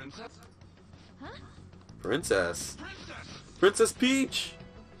 Princess? Huh? Princess. Princess Peach!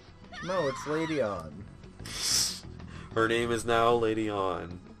 No, it's Lady On. Her name is now Lady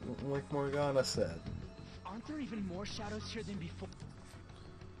On. Like Morgana said. Aren't there even more shadows here than before?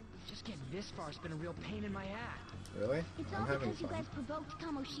 Just getting this far has been a real pain in my ass. Really? It's I'm all having because you fun. guys provoked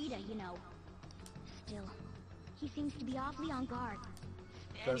Kamoshida, you know. Still, he seems to be awfully on guard.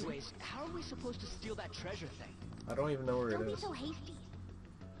 Does he? Anyways, how are we supposed to steal that treasure thing? I don't even know where Don't it be is. so hasty.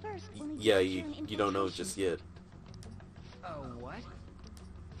 First, we'll need to Yeah, secure an you don't know infiltration. just yet. Oh, what?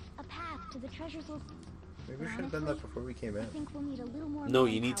 A path to the treasure's lo- Maybe we should have done that before we came I in. think we'll need a little more No,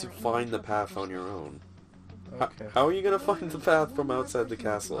 you need to manpower in find the order to path on accomplish your this. own. Okay. How are you gonna find the path from outside the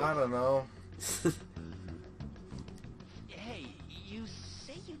castle? I don't know. Hey, you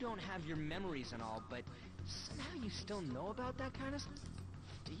say you don't have your memories and all, but somehow you still know about that kind of stuff?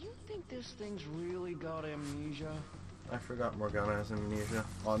 Do you think this thing's really got amnesia? I forgot Morgana has amnesia,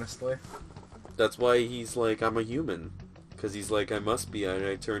 honestly. That's why he's like, I'm a human. Because he's like, I must be, and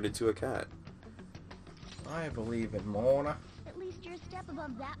I turned into a cat. I believe in Mona. At least you're a step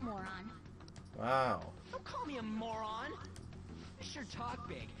above that moron. Wow. Don't call me a moron! I sure talk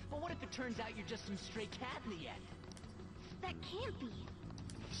big, but what if it turns out you're just some stray cat in the end? That can't be.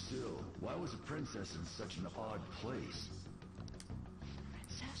 Still, why was a princess in such an odd place?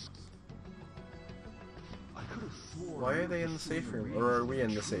 Princess? I could have sworn. Why are they in the safe room? Or are we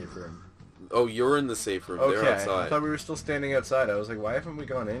in the safe room? Oh, you're in the safe room. Okay, They're I outside. thought we were still standing outside. I was like, why haven't we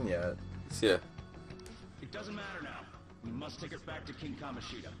gone in yet? Yeah. It doesn't matter now. We must take us back to King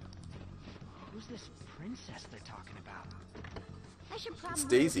Kamoshida. Who's this princess they're talking about? I should probably It's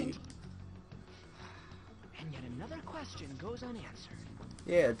Daisy. look into- And yet another question goes unanswered.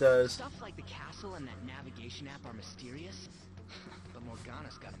 Yeah, it does. Stuff like the castle and that navigation app are mysterious, but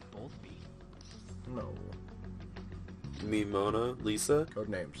Morgana's got them both beat. No. You mean Mona? Lisa? Code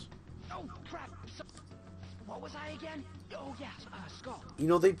names. Oh, crap! What was I again? Oh, yeah, Skull. You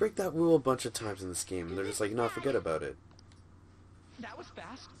know, they break that rule a bunch of times in this game, and they're just like, no, forget about it. That was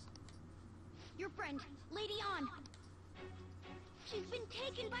fast. Your friend, Lady On. She's been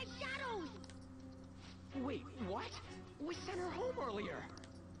taken by shadows. Wait, what? We sent her home earlier.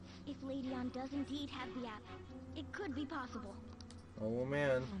 If Lady On does indeed have the app, it could be possible. Oh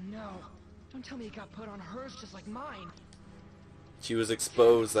man. Oh, no. Don't tell me it got put on hers just like mine. She was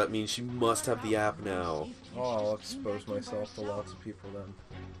exposed, that means she must have the app now. Oh, I'll expose myself to lots of people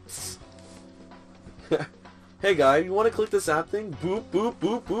then. Hey guy, you want to click this app thing? Boop, boop,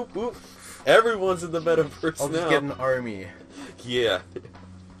 boop, boop, boop. Everyone's in the metaverse I'll now. just get an army. Yeah.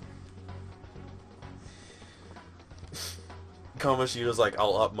 Kamoshida's like,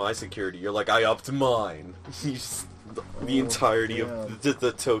 I'll up my security. You're like, I upped mine. You just the entirety damn. of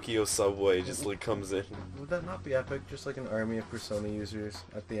the Tokyo subway just like comes in. Would that not be epic? Just like an army of Persona users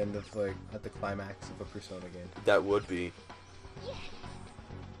at the end of like at the climax of a Persona game. That would be.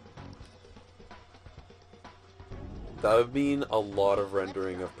 That would mean a lot of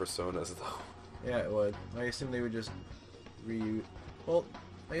rendering of Personas, though. Yeah, it would. I assume they would just reuse. Well,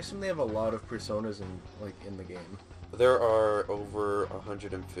 I assume they have a lot of Personas in the game. There are over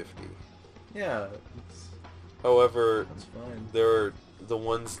 150. Yeah, However, that's fine. there are the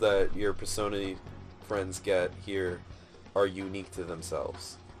ones that your Persona friends get here are unique to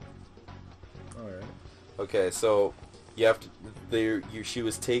themselves. All right. Okay, so you have to. She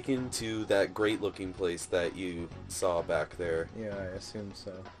was taken to that great-looking place that you saw back there. Yeah, I assume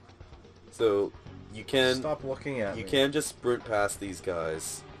so. So you can Stop looking at me. you can just sprint past these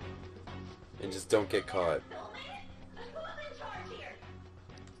guys and just don't get caught.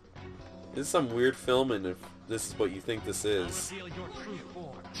 This is some weird filming if this is what you think this is.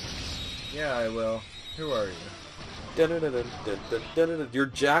 Yeah, I will. Who are you? Dun-dun-dun-dun-dun-dun-dun. You're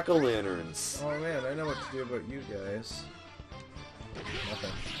jack-o'-lanterns. Oh man, I know what to do about you guys.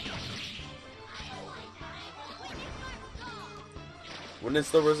 Nothing. When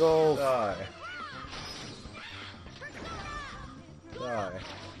it's the resolve. Die. Die.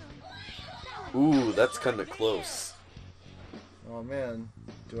 Ooh, that's kind of close. Oh man,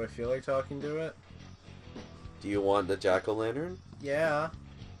 do I feel like talking to it? Do you want the jack-o'-lantern? Yeah.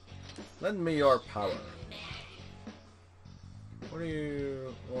 Lend me your power. What do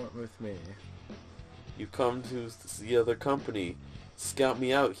you want with me? You've come to the other company. Scout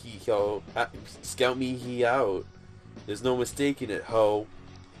me out, ho. Scout me he out. There's no mistaking it, ho.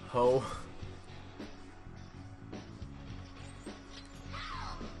 Ho.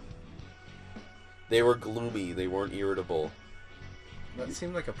 They were gloomy. They weren't irritable. That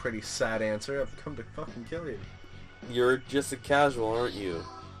seemed like a pretty sad answer. I've come to fucking kill you. You're just a casual, aren't you?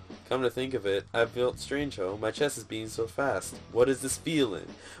 Come to think of it, I felt strange, ho. My chest is beating so fast. What is this feeling?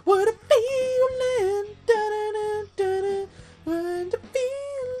 What a feeling! Da-da-da-da-da. What a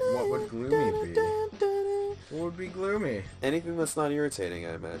feeling! What would gloomy be? Da-da-da-da. What would be gloomy? Anything that's not irritating,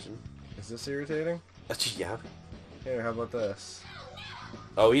 I imagine. Is this irritating? Yeah. Here, how about this?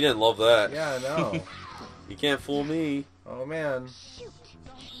 Oh, he didn't love that. Yeah, I know. You can't fool me. Oh man.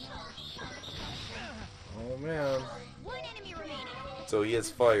 Oh man. So he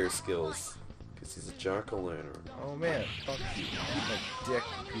has fire skills. Because he's a jack-o'-lantern. Oh man. Fuck you. Eat my dick,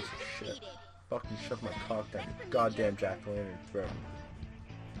 you piece of shit. Fucking shove my cock down your goddamn jack-o'-lantern throat.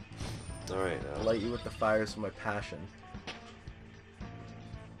 Alright, now. Light you with the fires of my passion.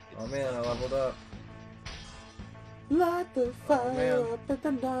 Oh man, I leveled up. Light the fire man. up at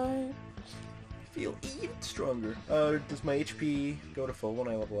the night. Feel even stronger. Does my HP go to full when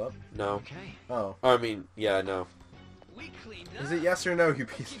I level up? No. Okay. Oh. I mean, yeah, no. We cleaned Is it yes or no, you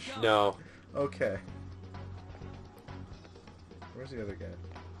piece of shit? No. Okay. Where's the other guy?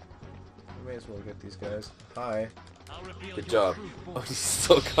 We may as well get these guys. Hi. Good job. Oh, you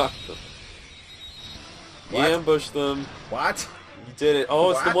still got them. You What? ambushed them. What? You did it.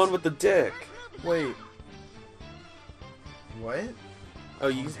 Oh, it's the What? one with the dick. Wait. What? Oh,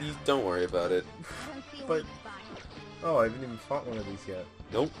 you don't worry about it. But... Oh, I haven't even fought one of these yet.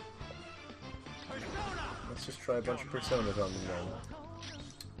 Nope. Let's just try a bunch of personas on them then.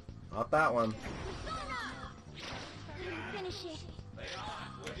 Not that one. Finish it.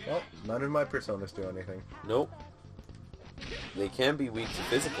 Well, none of my personas do anything. Nope. They can be weak to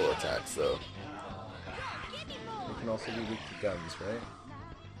physical attacks, though. They can also be weak to guns, right?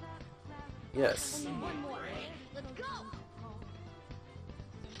 Yes. Let's go.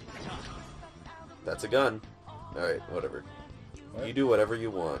 That's a gun. Alright, whatever. What? You do whatever you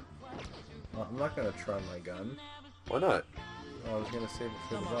want. Well, I'm not gonna try my gun. Why not? Oh, I was gonna save it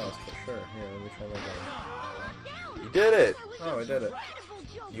for the boss, but sure. Here, let me try my gun. You did it! Oh, I did it.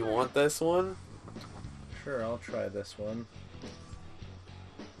 You want this one? Sure, I'll try this one.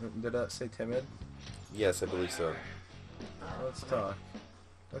 Did that say timid? Yes, I believe so. Let's talk.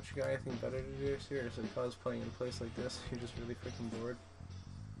 Don't you got anything better to do? Seriously, cosplaying in a place like this, you're just really freaking bored.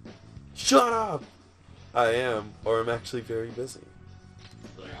 Shut up! I am, or I'm actually very busy.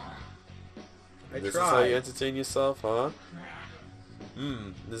 This is how you entertain yourself, huh?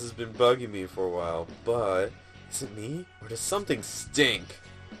 This has been bugging me for a while, but... Is it me? Or does something stink?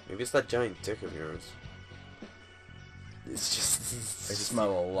 Maybe it's that giant dick of yours. It's just... I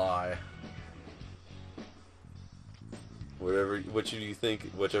smell a lie. What you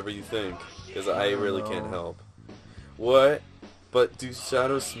think, whichever you think, because I don't really know. can't help. What? But do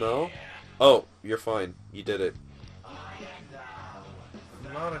shadows smell? Oh, you're fine. You did it.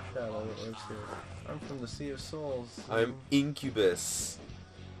 I'm not a shadow that lives here. I'm from the Sea of Souls. I'm Incubus.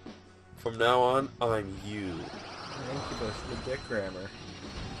 From now on, I'm you. Incubus, the dick rammer.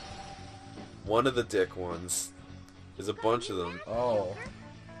 One of the dick ones. There's a bunch of them. Oh.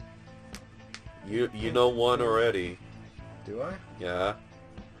 You know one already. Do I? Yeah.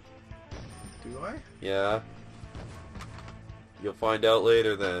 Do I? Yeah. You'll find out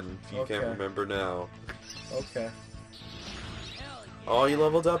later then, if you can't Okay. remember now. Okay. Oh, you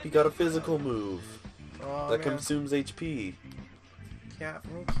leveled up, you got a physical move. Oh, That man. consumes HP.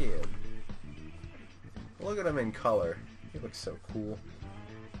 Captain Kid. Look at him in color. He looks so cool.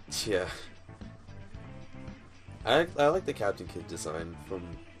 Yeah. I like the Captain Kid design from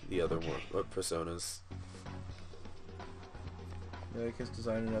the other one, Personas. You like his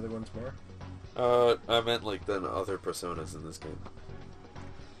design in other ones more? I meant like the other Personas in this game.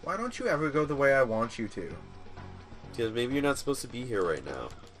 Why don't you ever go the way I want you to? Because maybe you're not supposed to be here right now.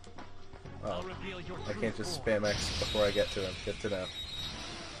 Oh, I can't just spam X before I get to him. Good to know.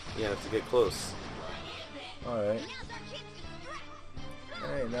 You have to get close. Alright.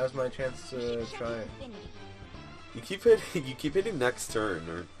 Hey, now's my chance to try it. You keep hitting next turn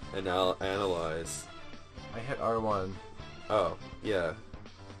or analyze. I hit R1. Oh, yeah.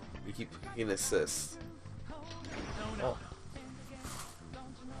 You keep clicking assist. Oh.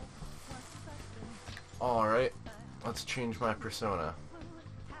 Alright. Let's change my persona.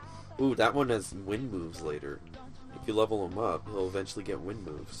 Ooh, that one has wind moves later. If you level him up, he'll eventually get wind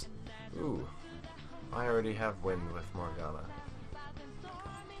moves. Ooh. I already have wind with Morgana.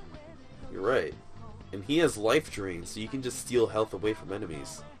 You're right. And he has life drain, so you can just steal health away from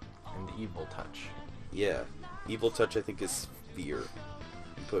enemies. And evil touch. Yeah. Evil touch, I think, is fear.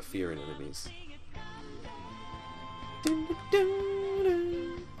 You put fear in enemies.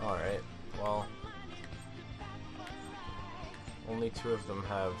 Alright, well... Only 2 of them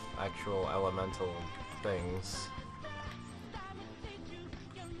have actual elemental things.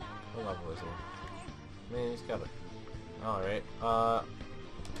 What level is he? I mean, he's got it. Alright,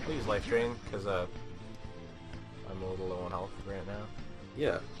 please life drain, because, I'm a little low on health right now.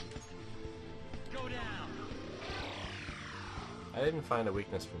 Yeah. I didn't find a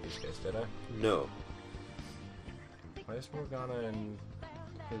weakness from these guys, did I? No. Why is Morgana and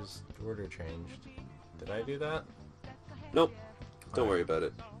his order changed? Did I do that? Nope. Don't worry about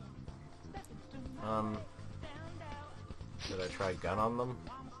it. Did I try gun on them?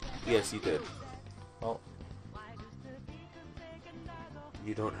 Yes, you did. Well,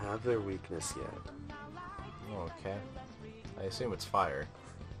 You don't have their weakness yet. okay. I assume it's fire.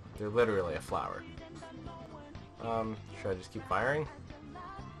 They're literally a flower. Should I just keep firing?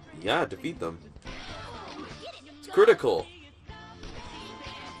 Yeah, defeat them. It's critical.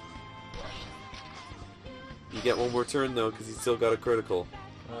 You get one more turn though, because he's still got a critical.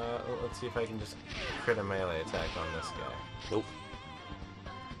 Let's see if I can just crit a melee attack on this guy. Nope.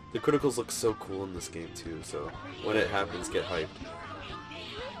 The criticals look so cool in this game too, so when it happens, get hyped.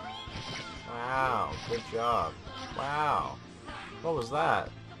 Wow, good job. Wow. What was that?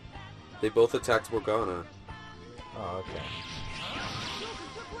 They both attacked Morgana. Oh, okay.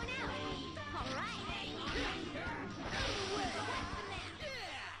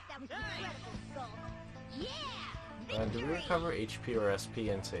 Do we recover HP or SP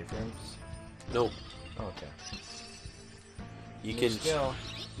in safe rooms? Nope. Oh, okay. You New can skill.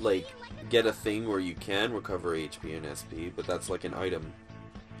 like get a thing where you can recover HP and SP, but that's like an item.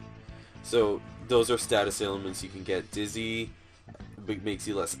 So those are status elements. You can get dizzy, makes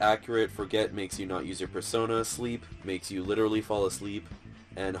you less accurate. Forget makes you not use your persona. Sleep makes you literally fall asleep,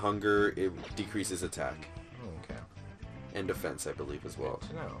 and hunger, it decreases attack Okay. and defense, I believe, as well. Good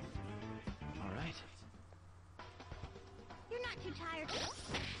to know. Alright. You're not too tired.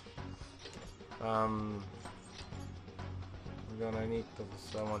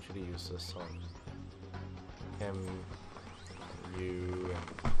 I want you to use this one. Him, you,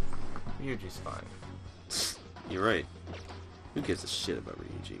 Ryuji's fine. You're right. Who gives a shit about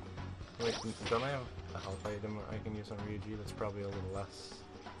Ryuji? Wait, don't I have a health item I can use on Ryuji that's probably a little less?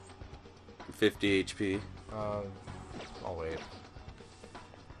 50 HP. I'll wait.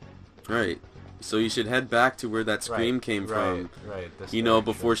 Right. So you should head back to where that scream came from. Right, this You know,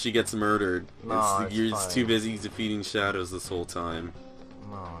 direction. before she gets murdered. No, it's you're fine. too busy defeating shadows this whole time.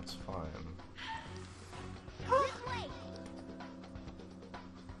 No, it's fine. This way.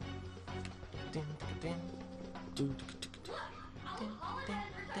 Ding, ding.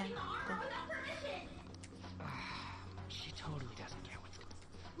 She totally doesn't care what's going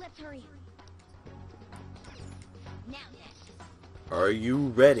Let's hurry. Now this. Are you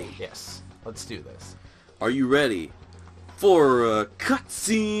ready? Yes, let's do this. Are you ready for a Let's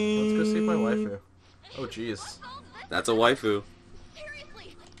cutscene. go see my waifu. Oh, jeez. That's a waifu.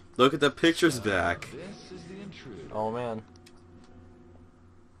 Seriously, Look at the pictures back. This is the intruder. Oh, man.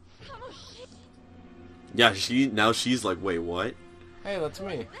 Kamoshida. Yeah, she's like, wait, what? Hey, that's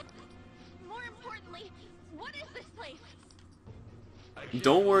me. More importantly, what is this place?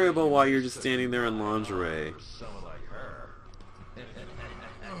 Don't worry about why you're just standing there in lingerie. Someone like her.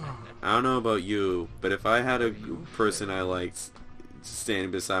 I don't know about you, but if I had a person I liked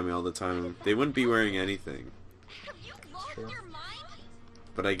standing beside me all the time, they wouldn't be wearing anything. Have you lost True. your mind?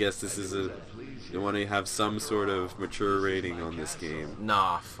 But I guess this is a... They want to have some sort of mature rating on this game.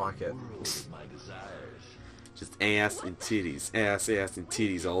 Nah, fuck it. My desires. Just ass and titties. Ass and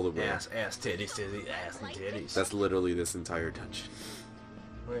titties all the way. Ass, titties, ass, and titties. That's literally this entire dungeon.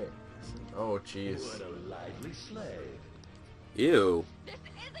 Wait. Oh, jeez. What a lively slave. Ew. This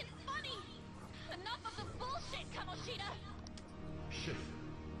isn't funny. Enough of the bullshit, Kamoshida.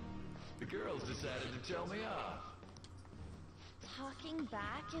 The girls decided to tell me off. Talking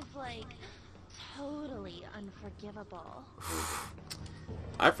back is like totally unforgivable.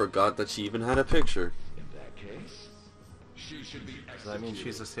 I forgot that she even had a picture. In that case, she should be executed. Does that mean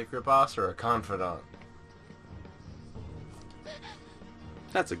she's a secret boss or a confidant?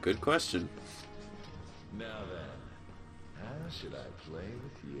 That's a good question. Now then, how should I play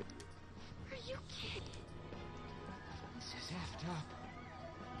with you? Are you kidding? This is effed up.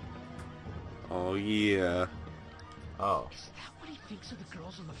 Oh yeah. Oh. Is that what he thinks of the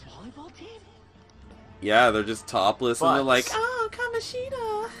girls on the volleyball team? Yeah, they're just topless and they're But- like, oh,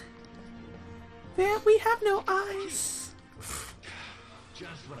 Kamoshida. There, we have no eyes.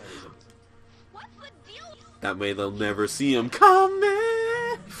 Just when I was a What's the deal? That way they'll never see him coming.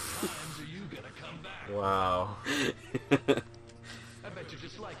 times are you gonna come back? Wow. I bet you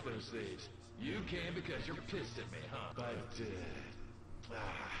just like those days. You came because you're pissed at me, huh? But,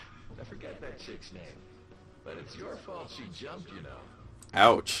 I forget that chick's name. But it's your fault she jumped, you know.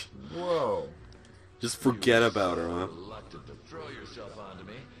 Ouch. Whoa. Just forget You were about her, so huh? reluctant to throw yourself onto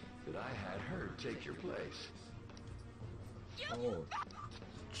me that I had her take your place. Oh.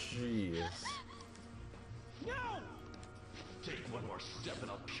 Jeez. No! Take one more step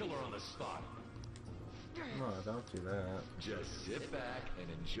and I'll kill her on the spot. No, don't do that. Just sit back and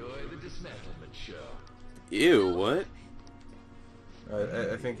enjoy the dismantlement show. Ew, what?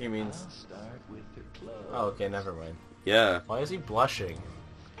 I think he means... I'll start with the clothes. Oh, okay, never mind. Yeah, Why is he blushing?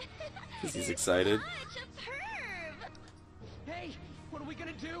 because he's excited. Such a perv. Hey, what are we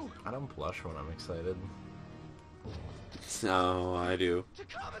gonna do? I don't blush when I'm excited. No, I do.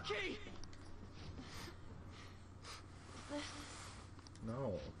 Takamaki!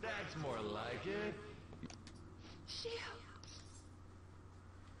 No. That's more like it.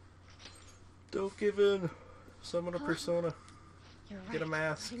 Don't give in. Summon a persona. You're right. Get a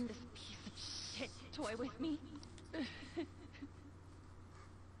mask. Bring this piece of shit toy with me.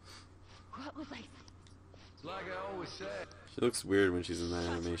 What was I? It's like I always said. She looks weird when she's in that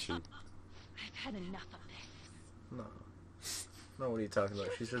animation. I've had enough of this. No. No, what are you talking about?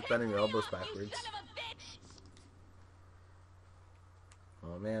 She's just bending her elbows You backwards. son of a bitch.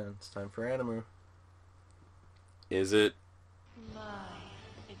 Oh man, it's time for Animu. Is it?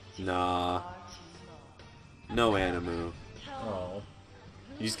 Nah. No Animu. Oh.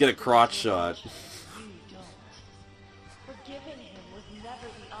 You just get a crotch shot. Forgiving him was never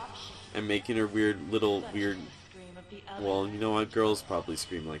the option. And making her weird. Scream of the other. Well, you know what? Girls probably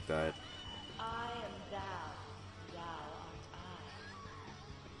scream like that. I am thou, thou art I.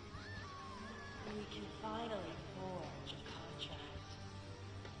 We can finally forge a contract.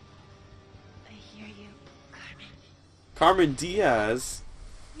 I hear you, Carmen. Carmen Diaz?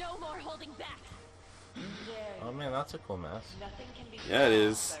 No more holding back. There Oh man, that's a cool mask. nothing can be Yeah, it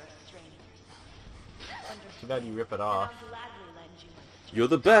solved is. by restraint. Too bad you rip it And off. I'll gladly lend you my strength. You're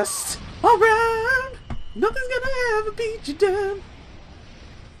the best around. Nothing's gonna ever beat you down.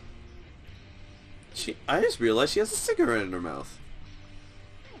 I just realized she has a cigarette in her mouth.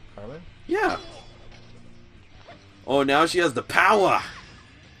 Carmen? Yeah. Oh, now she has the power.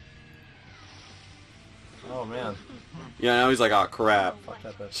 Oh man. Yeah, now he's like, oh crap. Fuck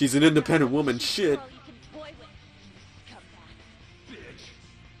that bitch. She's an independent woman. Shit. Girl you can toy with.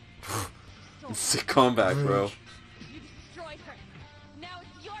 Scumbag. Bitch. Sick comeback, bro. You destroyed her. Now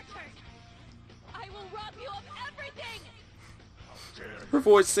it's your turn. I will rob you of everything. Her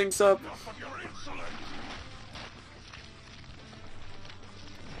voice syncs up.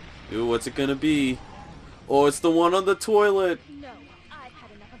 Ooh, what's it gonna be? Oh, it's the one on the toilet. No, I've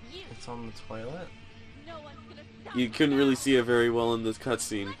had enough of you. It's on the toilet? No one's gonna stop You couldn't really see it very well in this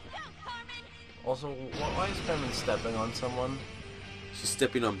cutscene. Let's go, Carmen. Also, why is Carmen stepping on someone? She's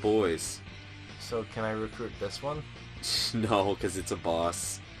stepping on boys. So can I recruit this one? No, because it's a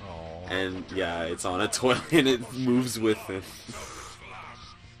boss. Oh. And yeah, it's on a toilet and it moves with him.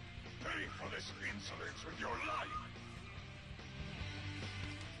 Pay for this insolence with your life.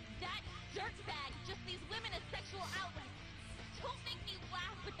 That dirtbag just sees women as sexual outlets. Don't make me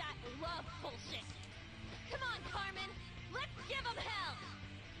laugh with that love bullshit. Come on, Carmen. Let's give him hell.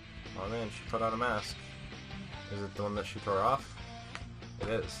 Oh man, she put on a mask. Is it the one that she tore off? It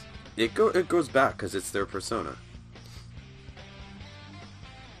is. It goes back because it's their persona.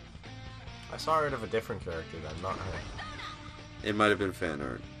 I saw her of a different character then, not her. It might have been fan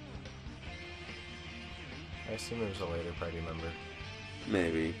art. I assume it was a later party member.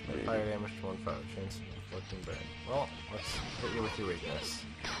 Maybe. Fire damage to one foe. Chance of inflicting burn. Well, let's hit you with your weakness.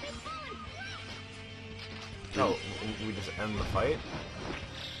 Oh, we just end the fight?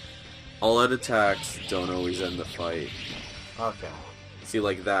 All-out attacks don't always end the fight. Okay. See,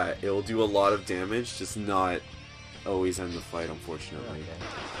 like that, it'll do a lot of damage, just not always end the fight, unfortunately. Okay.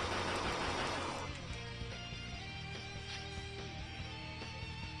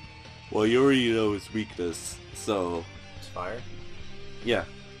 Well, you already know his weakness, so... It's fire? Yeah.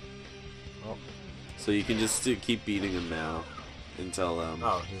 Oh. So you can just keep beating him now, until,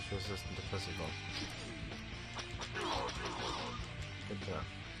 Oh, he's resistant to physical. Good to know.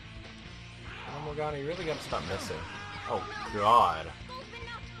 Oh, Morgana, you really gotta stop missing. Oh, God.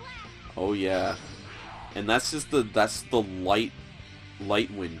 Oh, yeah. And that's just the light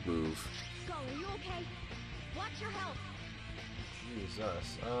wind move. Skull, are you okay? Watch your health.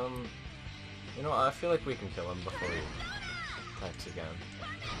 Jesus. You know, I feel like we can kill him before he attacks again.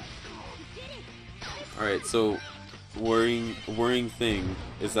 Alright, so worrying thing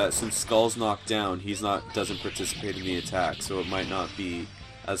is that since Skull's knocked down, doesn't participate in the attack, so it might not be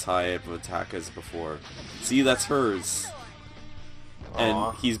as high of an attack as before. See, that's hers. And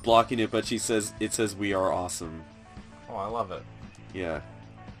Aw. he's blocking it, but it says we are awesome. Oh, I love it. Yeah.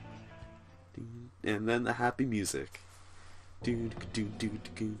 And then the happy music.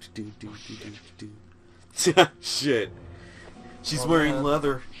 Shit. She's wearing man.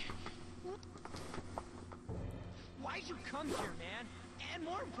 leather. Why'd you come here, man? And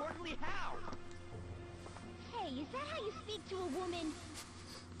more importantly, how? Hey, is that how you speak to a woman?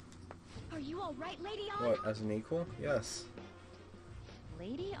 Are you alright, Lady On? What, as an equal? Yes.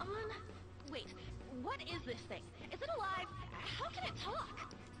 Lady on? Wait, what is this thing? Is it alive? How can it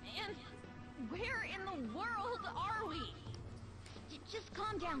talk? And where in the world are we? Just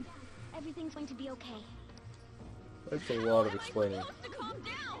calm down. Everything's going to be okay. That's a lot of explaining. How am I supposed to calm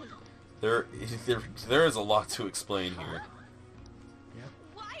down? There is a lot to explain here.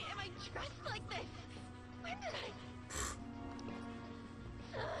 Why am I dressed like this? When did I...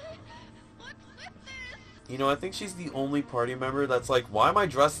 What's with this? You know, I think she's the only party member that's like, why am I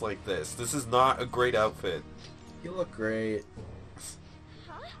dressed like this? This is not a great outfit. You look great.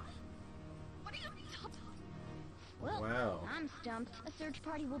 Huh? What are you talking? Well, Wow. I'm stumped. A search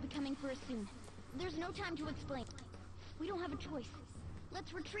party will be coming for us soon. There's no time to explain. We don't have a choice.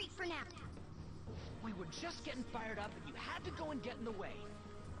 Let's retreat for now. We were just getting fired up and you had to go and get in the way.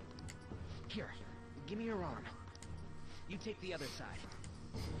 Here, give me your arm. You take the other side.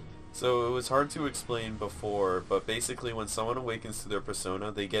 So it was hard to explain before, but basically when someone awakens to their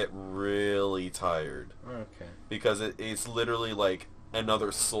persona, they get really tired. Okay. Because it's literally like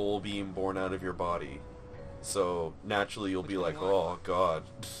another soul being born out of your body. So naturally you'll be like, oh god.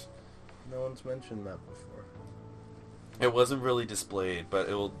 No one's mentioned that before. It wasn't really displayed, but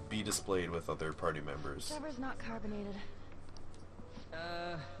it will be displayed with other party members. Trevor's not carbonated.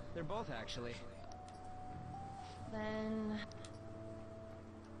 They're both actually. Then...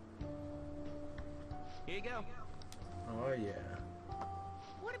 Here you go. Oh yeah.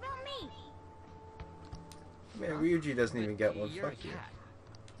 What about me? Man, Ryuji doesn't even get one. You're Fuck a you. cat.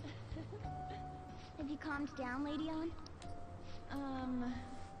 Have you calmed down, Lady On?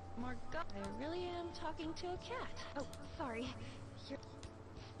 Margot, I really am talking to a cat. Oh, sorry.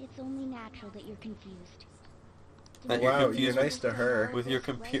 It's only natural that you're confused. That you're Wow, confused you're nice to her. with your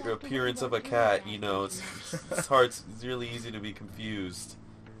appearance of a cat, you know, it's hard, it's really easy to be confused.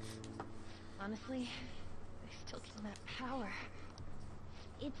 Honestly, I still get that power.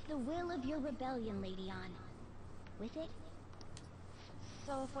 It's the will of your rebellion, Lady On. With it,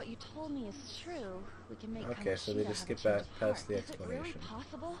 So if what you told me is true, we can make Okay, so they Kamoshida just have skip a change back of past the heart. Is it really explanation.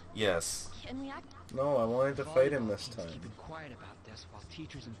 possible? Yes. Can we act? No, I wanted to fight him this Keeps time. keeping quiet about this while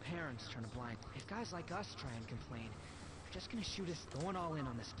teachers and parents turn a blind. If guys like us try and complain, they're just gonna shoot us. Going all in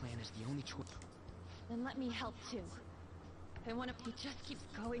on this plan is the only choice. Then let me help too. I want to... He just keeps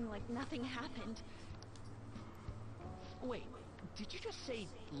going like nothing happened. Wait, did you just say,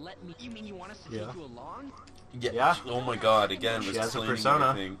 let me... You mean you want us to Yeah. take you along? Yeah. Oh my god, again, She was has a explaining persona.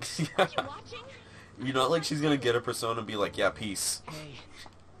 everything. Are you watching? You're not like she's gonna get a persona and be like, yeah, peace. Hey,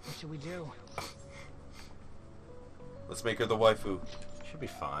 what should we do? Let's make her the waifu. Should be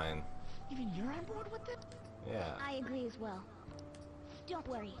fine. Even you're on board with it? Yeah. I agree as well. Don't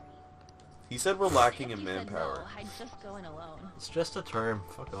worry. He said we're lacking If in you said manpower. no, I'd just go in alone. It's just a term.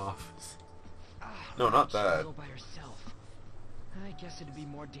 Fuck off. No, not She'll that. go by herself. I guess it'd be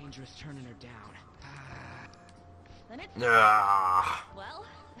more dangerous turning her down. Then it's... Nah. Well...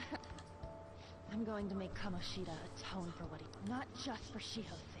 I'm going to make Kamoshida atone for what he... Not just for Shiho's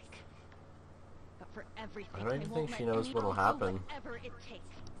sake. But for everything. I don't even won't think she let knows anyone what'll do happen. Whatever it takes.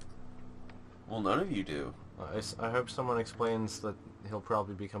 Well, none of you do. I hope someone explains that he'll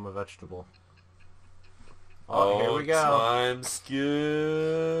probably become a vegetable. Oh, here we go. Time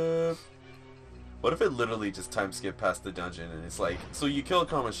skip. What if it literally just time skip past the dungeon and it's like, so you killed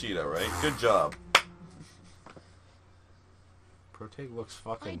Kamoshida, right? Good job. Protag looks I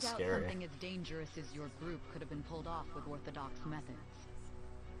fucking doubt scary. something as dangerous as your group could have been pulled off with orthodox methods.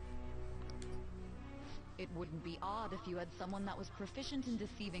 It wouldn't be odd if you had someone that was proficient in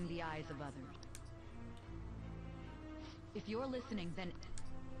deceiving the eyes of others. If you're listening, then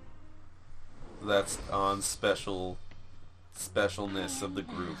That's on specialness of the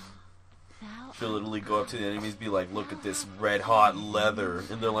group. She'll literally go up to the enemies, be like, look at this red hot leather,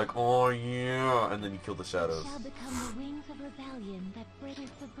 and they're like, oh yeah, and then you kill the shadows. Shall become the wings of rebellion that fritters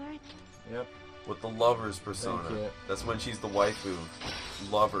the birth. Yep. With the lovers Thank persona. you. That's when she's the waifu.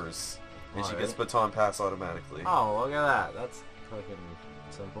 Lovers. And she gets Alright. baton pass automatically. Oh, look at that. That's fucking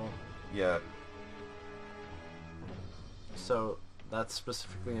simple. Yeah. So, that's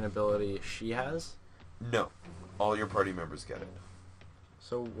specifically an ability she has? No. All your party members get it.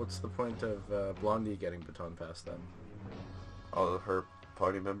 So, what's the point of Blondie getting baton pass then? All of her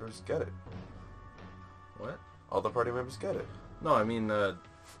party members get it. What? All the party members get it. No, I mean,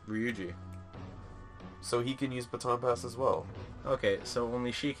 Ryuji. So he can use baton pass as well. Okay, so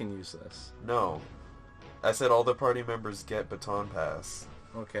only she can use this. No. I said all the party members get baton pass.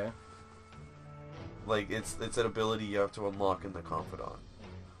 Okay. Like, it's an ability you have to unlock in the Confidant.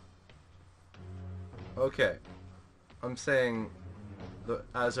 Okay. I'm saying,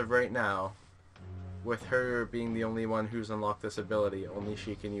 as of right now, with her being the only one who's unlocked this ability, only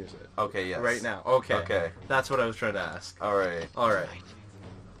she can use it. Okay, yes. Right now. Okay. Okay. That's what I was trying to ask. Alright. Alright.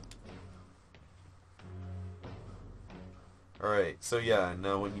 Alright, so yeah,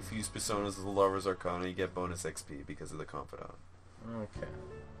 now when you fuse Personas with the Lover's Arcana, you get bonus XP because of the Confidant. Okay.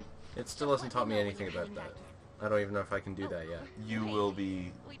 It still hasn't taught me anything about that. I don't even know if I can do that yet. You will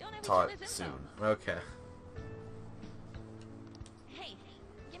be taught soon. Okay. Hey,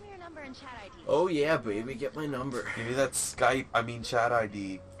 give me your number and chat ID. Oh yeah, baby, get my number. Give me that chat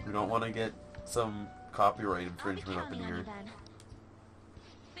ID. We don't want to get some copyright infringement up in here.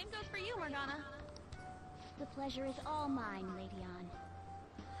 Same goes for you, Morgana. The pleasure is all mine, Lady Ann.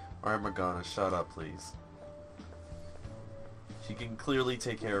 Alright, Morgana, shut up, please. She can clearly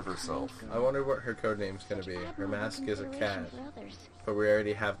take care of herself. I wonder what her codename's gonna be. Her mask is a cat, but we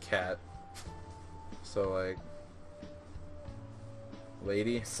already have cat. So like,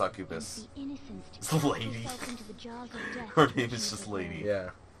 lady? Succubus. The innocence to It's cast Lady. herself into the jaws of death Her when name she is was just a Lady. Yeah.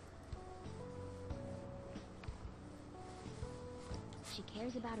 She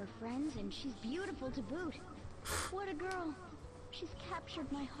cares about her friends, and she's beautiful to boot. What a girl. She's captured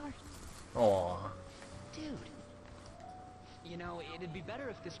my heart. Aww. Dude. You know, it'd be better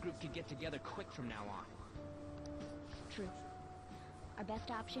if this group could get together quick from now on. True. Our best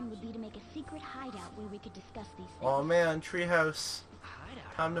option would be to make a secret hideout where we could discuss these things. Oh man, treehouse.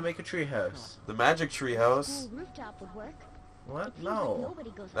 Hideout? Time to make a treehouse. The magic treehouse. School rooftop would work. What? It seems like No. nobody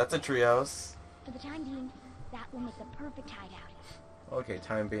goes up That's a there. treehouse. For the time being, that will make the perfect hideout. Okay,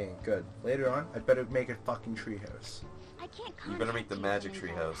 time being. Good. Later on, I'd better make a fucking treehouse. I can't You better make the contact you magic from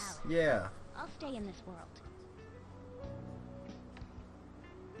inside the treehouse. house. Yeah. I'll stay in this world.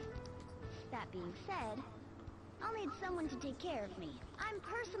 That being said, I'll need someone to take care of me. I'm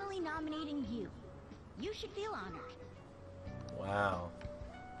personally nominating you. You should feel honored. Wow.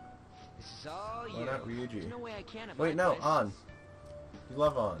 This is all Why you. not Ryuji? There's no way I can. Wait, no, On. You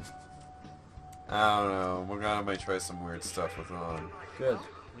love On. I don't know. Morgana might try some weird stuff with On. Good.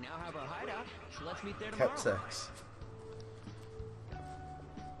 We now have our hideout, so let's meet there tomorrow. Cat sex.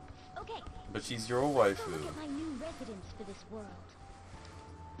 Okay. But she's your Let's go look waifu. at my new residence for this world.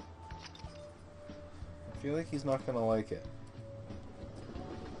 I feel like he's not gonna like it.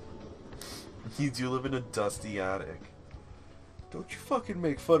 You do live in a dusty attic. Don't you fucking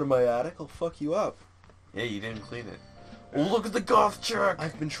make fun of my attic. I'll fuck you up. Yeah, you didn't clean it. Oh, look at the goth chick!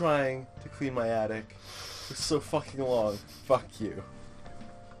 I've been trying to clean my attic for so fucking long. Fuck you.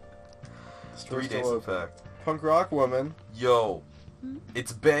 3 days in fact. Punk rock woman. Yo.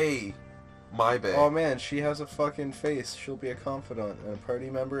 It's Bae. My Bae. Oh man, she has a fucking face. She'll be a confidant and a party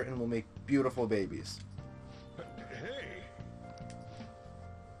member and will make beautiful babies. Hey.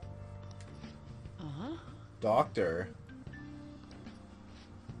 Uh-huh. Doctor.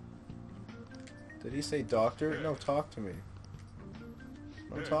 Did he say doctor? No, talk to me.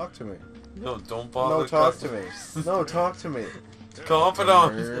 No, talk to me. No, don't bother. No, talk to me. No, talk to me.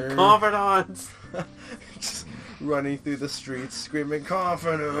 Confidant! Confidant! Just running through the streets screaming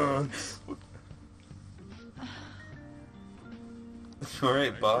confidence.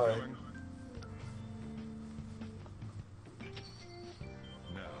 Alright, bye.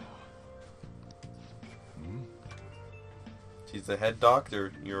 She's the head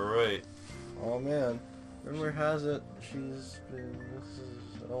doctor, you're right. Oh man. Rumor has it she's been...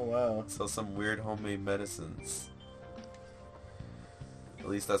 Oh wow. So some weird homemade medicines. At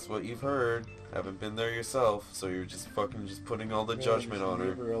least that's what you've heard. Haven't been there yourself, so you're just fucking just putting all the judgment on her.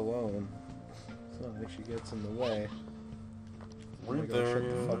 Leave her alone. It's not like she gets in the way. Oh my God, there. shut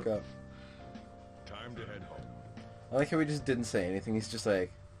the fuck up. Time to head home. I like how he just didn't say anything. He's just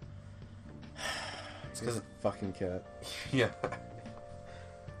like... It's 'cause a fucking cat. Yeah.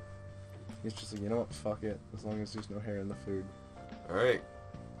 He's just like, you know what, fuck it. As long as there's no hair in the food. Alright.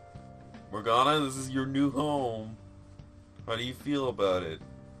 Morgana, this is your new home. How do you feel about it?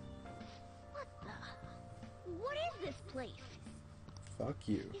 What the? What is this place? Fuck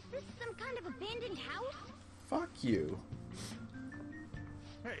you. Is this some kind of abandoned house? Fuck you.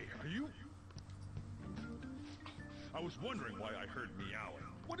 Hey, are you... I was wondering why I heard meowing.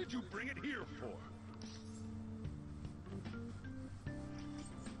 What did you bring it here for?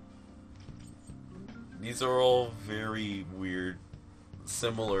 These are all very weird,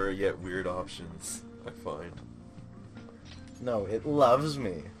 similar yet weird options, I find. No, it loves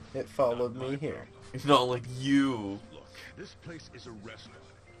me. It followed me here. Not like you. Look, this place is a restaurant.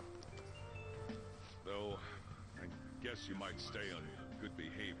 Though, I guess you might stay on good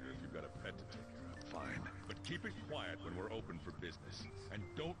behavior if you've got a pet to take care of. Fine. But keep it quiet when we're open for business. And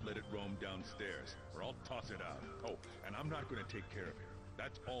don't let it roam downstairs, or I'll toss it out. Oh, and I'm not going to take care of it.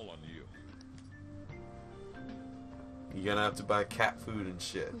 That's all on you. You're gonna have to buy cat food and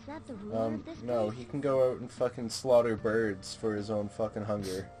shit. Was that the ruler of this No, place? he can go out and fucking slaughter birds for his own fucking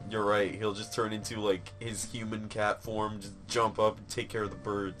hunger. You're right, he'll just turn into like his human cat form, just jump up and take care of the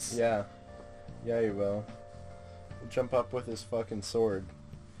birds. Yeah. Yeah, he will. He'll jump up with his fucking sword.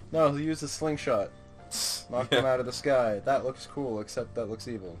 No, he'll use a slingshot. Knock them out of the sky. That looks cool, except that looks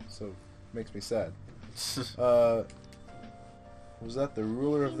evil, so it makes me sad. Was that the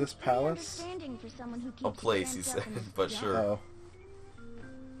ruler of this palace? For someone who keeps A place, he said, but sure. Oh.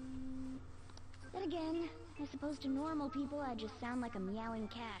 Then again, I suppose to normal people I just sound like a meowing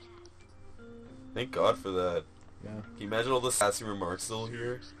cat. Thank God for that. Yeah. Can you imagine all the sassy remarks they'll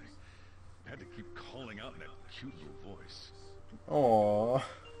hear? I had to keep calling out in that cute little voice. Aww.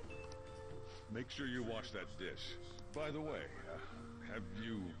 Make sure you wash that dish. By the way, have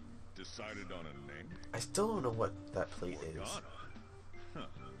you decided on a name? I still don't know what that plate is. Morgana? Huh.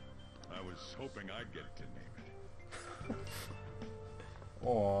 I was hoping I'd get to name it.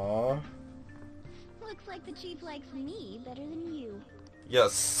 Aww. Looks like the chief likes me better than you. Yeah,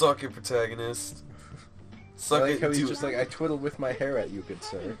 suck it, protagonist. Suck I like it, how he's dude. just like, I twiddled with my hair at you, good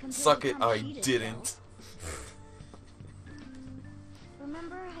sir. Suck it, I didn't.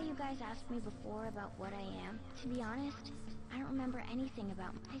 Remember how you guys asked me before about what I am? To be honest, I don't remember anything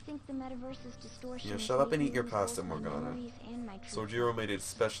about. I think the metaverse's distortion. Yeah, shut up and eat your pasta, Morgana. Sojiro made it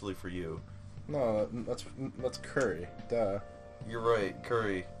especially for you. No, that's curry. Duh. You're right,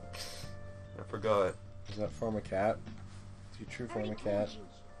 curry. I forgot. Does that form a cat? Is your true form a cat?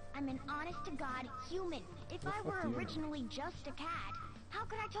 I'm an honest-to-God human. If I were originally just a cat, how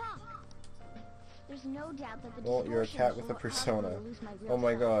could I talk? There's no doubt that the Well, you're a cat with a persona. Oh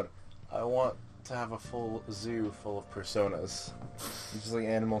my god. I want to have a full zoo full of personas. Just like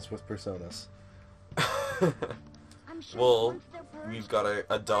animals with personas. Well, we've got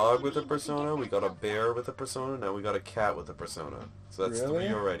a dog with a persona, we got a bear with a persona, now we got a cat with a persona. So that's Really?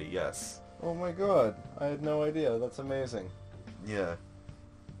 3 already, yes. Oh my god. I had no idea. That's amazing. Yeah.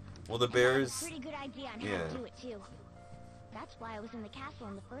 Well, the bears... Pretty good idea on how to do it too. That's why I was in the castle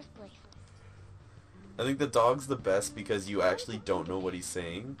in the first place. I think the dog's the best because you actually don't know what he's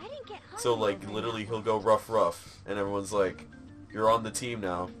saying. So, like, literally he'll go ruff ruff, and everyone's like, you're on the team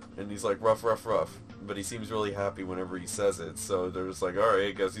now. And he's like, ruff ruff ruff. but he seems really happy whenever he says it. So they're just like, all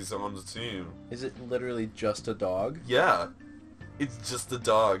right, guess he's on the team. Is it literally just a dog? Yeah, it's just a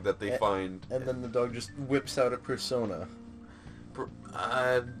dog that they find. And then the dog just whips out a persona.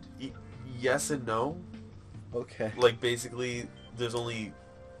 Yes and no. Okay. Like, basically, there's only...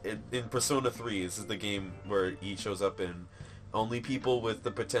 In Persona 3, this is the game where he shows up in, only people with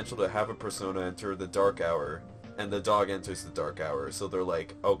the potential to have a persona enter the Dark Hour, and the dog enters the Dark Hour. So they're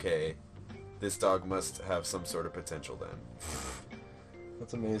like, okay, this dog must have some sort of potential then.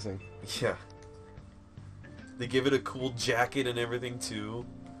 That's amazing. Yeah. They give it a cool jacket and everything, too.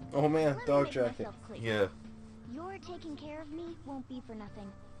 Oh man, dog jacket. Yeah. Your taking care of me won't be for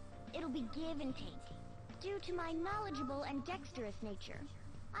nothing. It'll be give and take. Due to my knowledgeable and dexterous nature,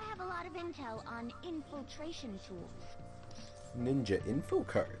 I have a lot of intel on infiltration tools. Ninja info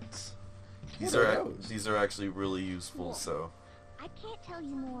cards. These are actually really useful, Cool. so... I can't tell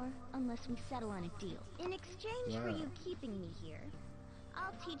you more unless we settle on a deal. In exchange for you keeping me here,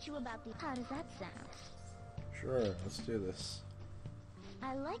 I'll teach you about the... How does that sound? Sure, let's do this.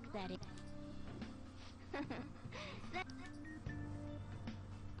 I like that.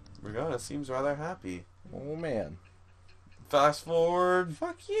 Morgana seems rather happy. Oh man. Fast forward.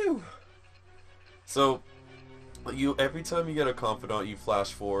 Fuck you. So, every time you get a confidant, you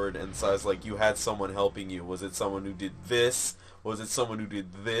flash forward and says like you had someone helping you. Was it someone who did this? Was it someone who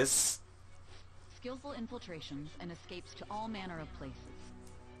did this? Skillful infiltrations and escapes to all manner of places.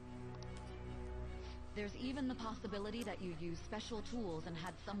 There's even the possibility that you used special tools and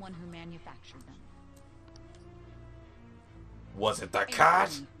had someone who manufactured them. Was it the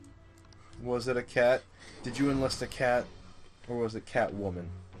cat? Was it a cat? Did you enlist a cat? Or was it Catwoman?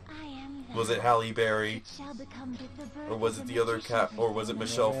 Was it Halle Berry? Or was it the other cat? Or was it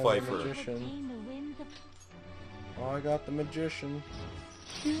Michelle Pfeiffer? Magician. Oh, I got the magician.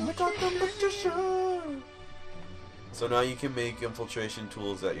 I got the magician! So now you can make infiltration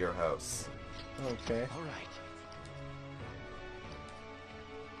tools at your house. Okay. All right.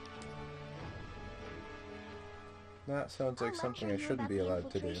 That sounds like something I shouldn't be allowed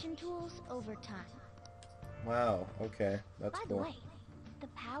to do. Tools over time. Wow, okay. That's By cool. the way, the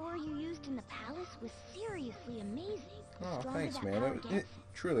power you used in the palace was seriously amazing. The Oh, stronger thanks, that man. power It gets,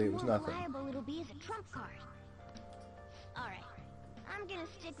 truly, it was the more nothing. reliable it'll be as a trump card. Alright, I'm gonna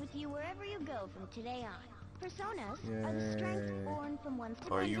stick with you wherever you go from today on. Personas are the strength Yay. born from one's...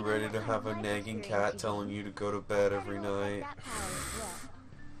 Are you depending on ready what to kind have of a life nagging experience cat you telling gain. you to go to bed every Better to night? let that power as well.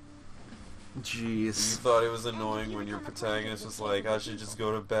 You Jeez. thought it was annoying when your protagonist was like, I should just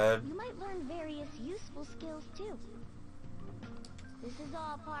go to bed? You might learn various useful skills too. This is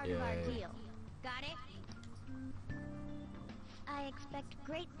all part of our Yay. deal. Got it? I expect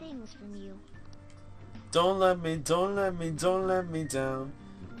great things from you. Don't let me down.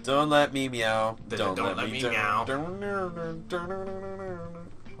 Don't let me meow. Don't let me meow.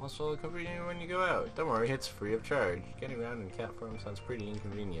 Also, convenient when you go out. Don't worry, it's free of charge. Getting around in cat form sounds pretty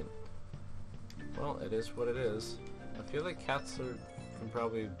inconvenient. Well, it is what it is. I feel like cats can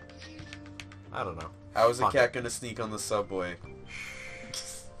probably... I don't know. How is a Fuck cat it. gonna sneak on the subway?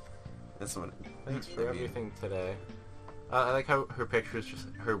 That's what. Thanks for everything today. I like how her picture is just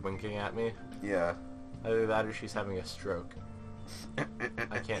her winking at me. Yeah. Either that or she's having a stroke.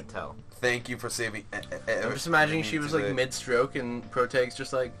 I can't tell. Thank you for saving. I'm just imagining she was like mid-stroke and Protag's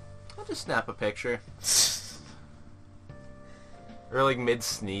just like, I'll just snap a picture. Or like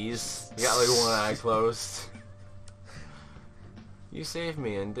mid-sneeze. You got like one eye closed. You saved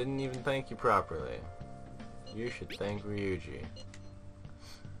me and didn't even thank you properly. You should thank Ryuji.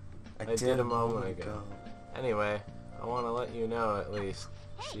 I did a moment ago. Anyway, I want to let you know at least.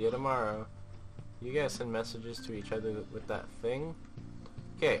 See you tomorrow. You guys send messages to each other with that thing?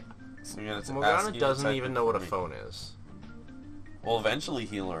 Okay. So you're gonna Morgana ask you to doesn't type even it know what for a me. phone is. Well, eventually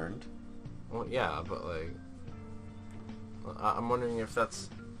he learned. Well, yeah, but like... I'm wondering if that's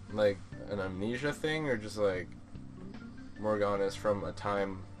like an amnesia thing or just like Morgana is from a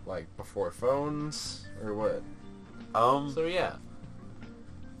time like before phones or what? So yeah.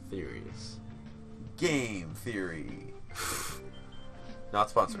 Theories. Game theory.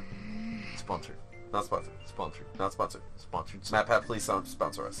 Not sponsored. Sponsored. Not sponsored. Sponsored. Not sponsored. Sponsored. Matt Pat, please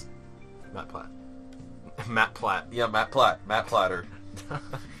sponsor us. Matt Platt. Matt Platt. Yeah, Matt Platt. Matt Platter.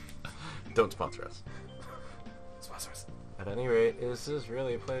 Don't sponsor us. Sponsor us. At any rate, is this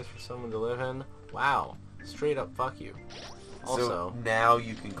really a place for someone to live in? Wow. Straight up fuck you. Also... So now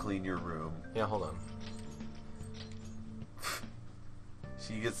you can clean your room. Yeah, hold on.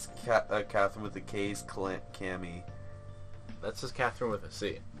 She gets Catherine with a K's Cammy. That says Catherine with a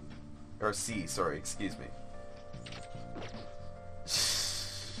C. Or C, sorry, excuse me.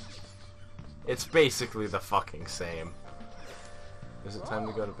 It's basically the fucking same. Is it time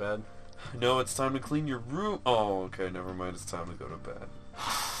to go to bed? No, it's time to clean your room. Oh, okay, never mind. It's time to go to bed.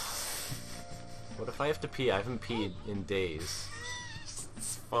 What if I have to pee? I haven't peed in days.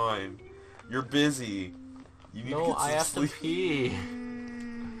 It's fine. You're busy. You need to No, get some I have sleep. to pee.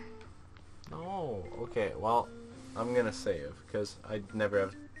 No. Okay, well, I'm gonna save, because I never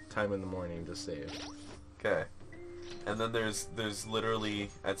have time in the morning to save. Okay. And then there's literally,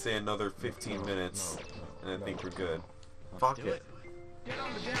 I'd say another 15 minutes, and I think we're good. Fuck do it. Get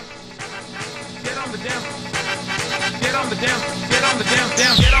on the damn. Get on the damn. Get on the damn. Get on the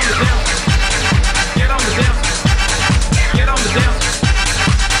damn. Get on the damn. Get on the damn. Get on the damn.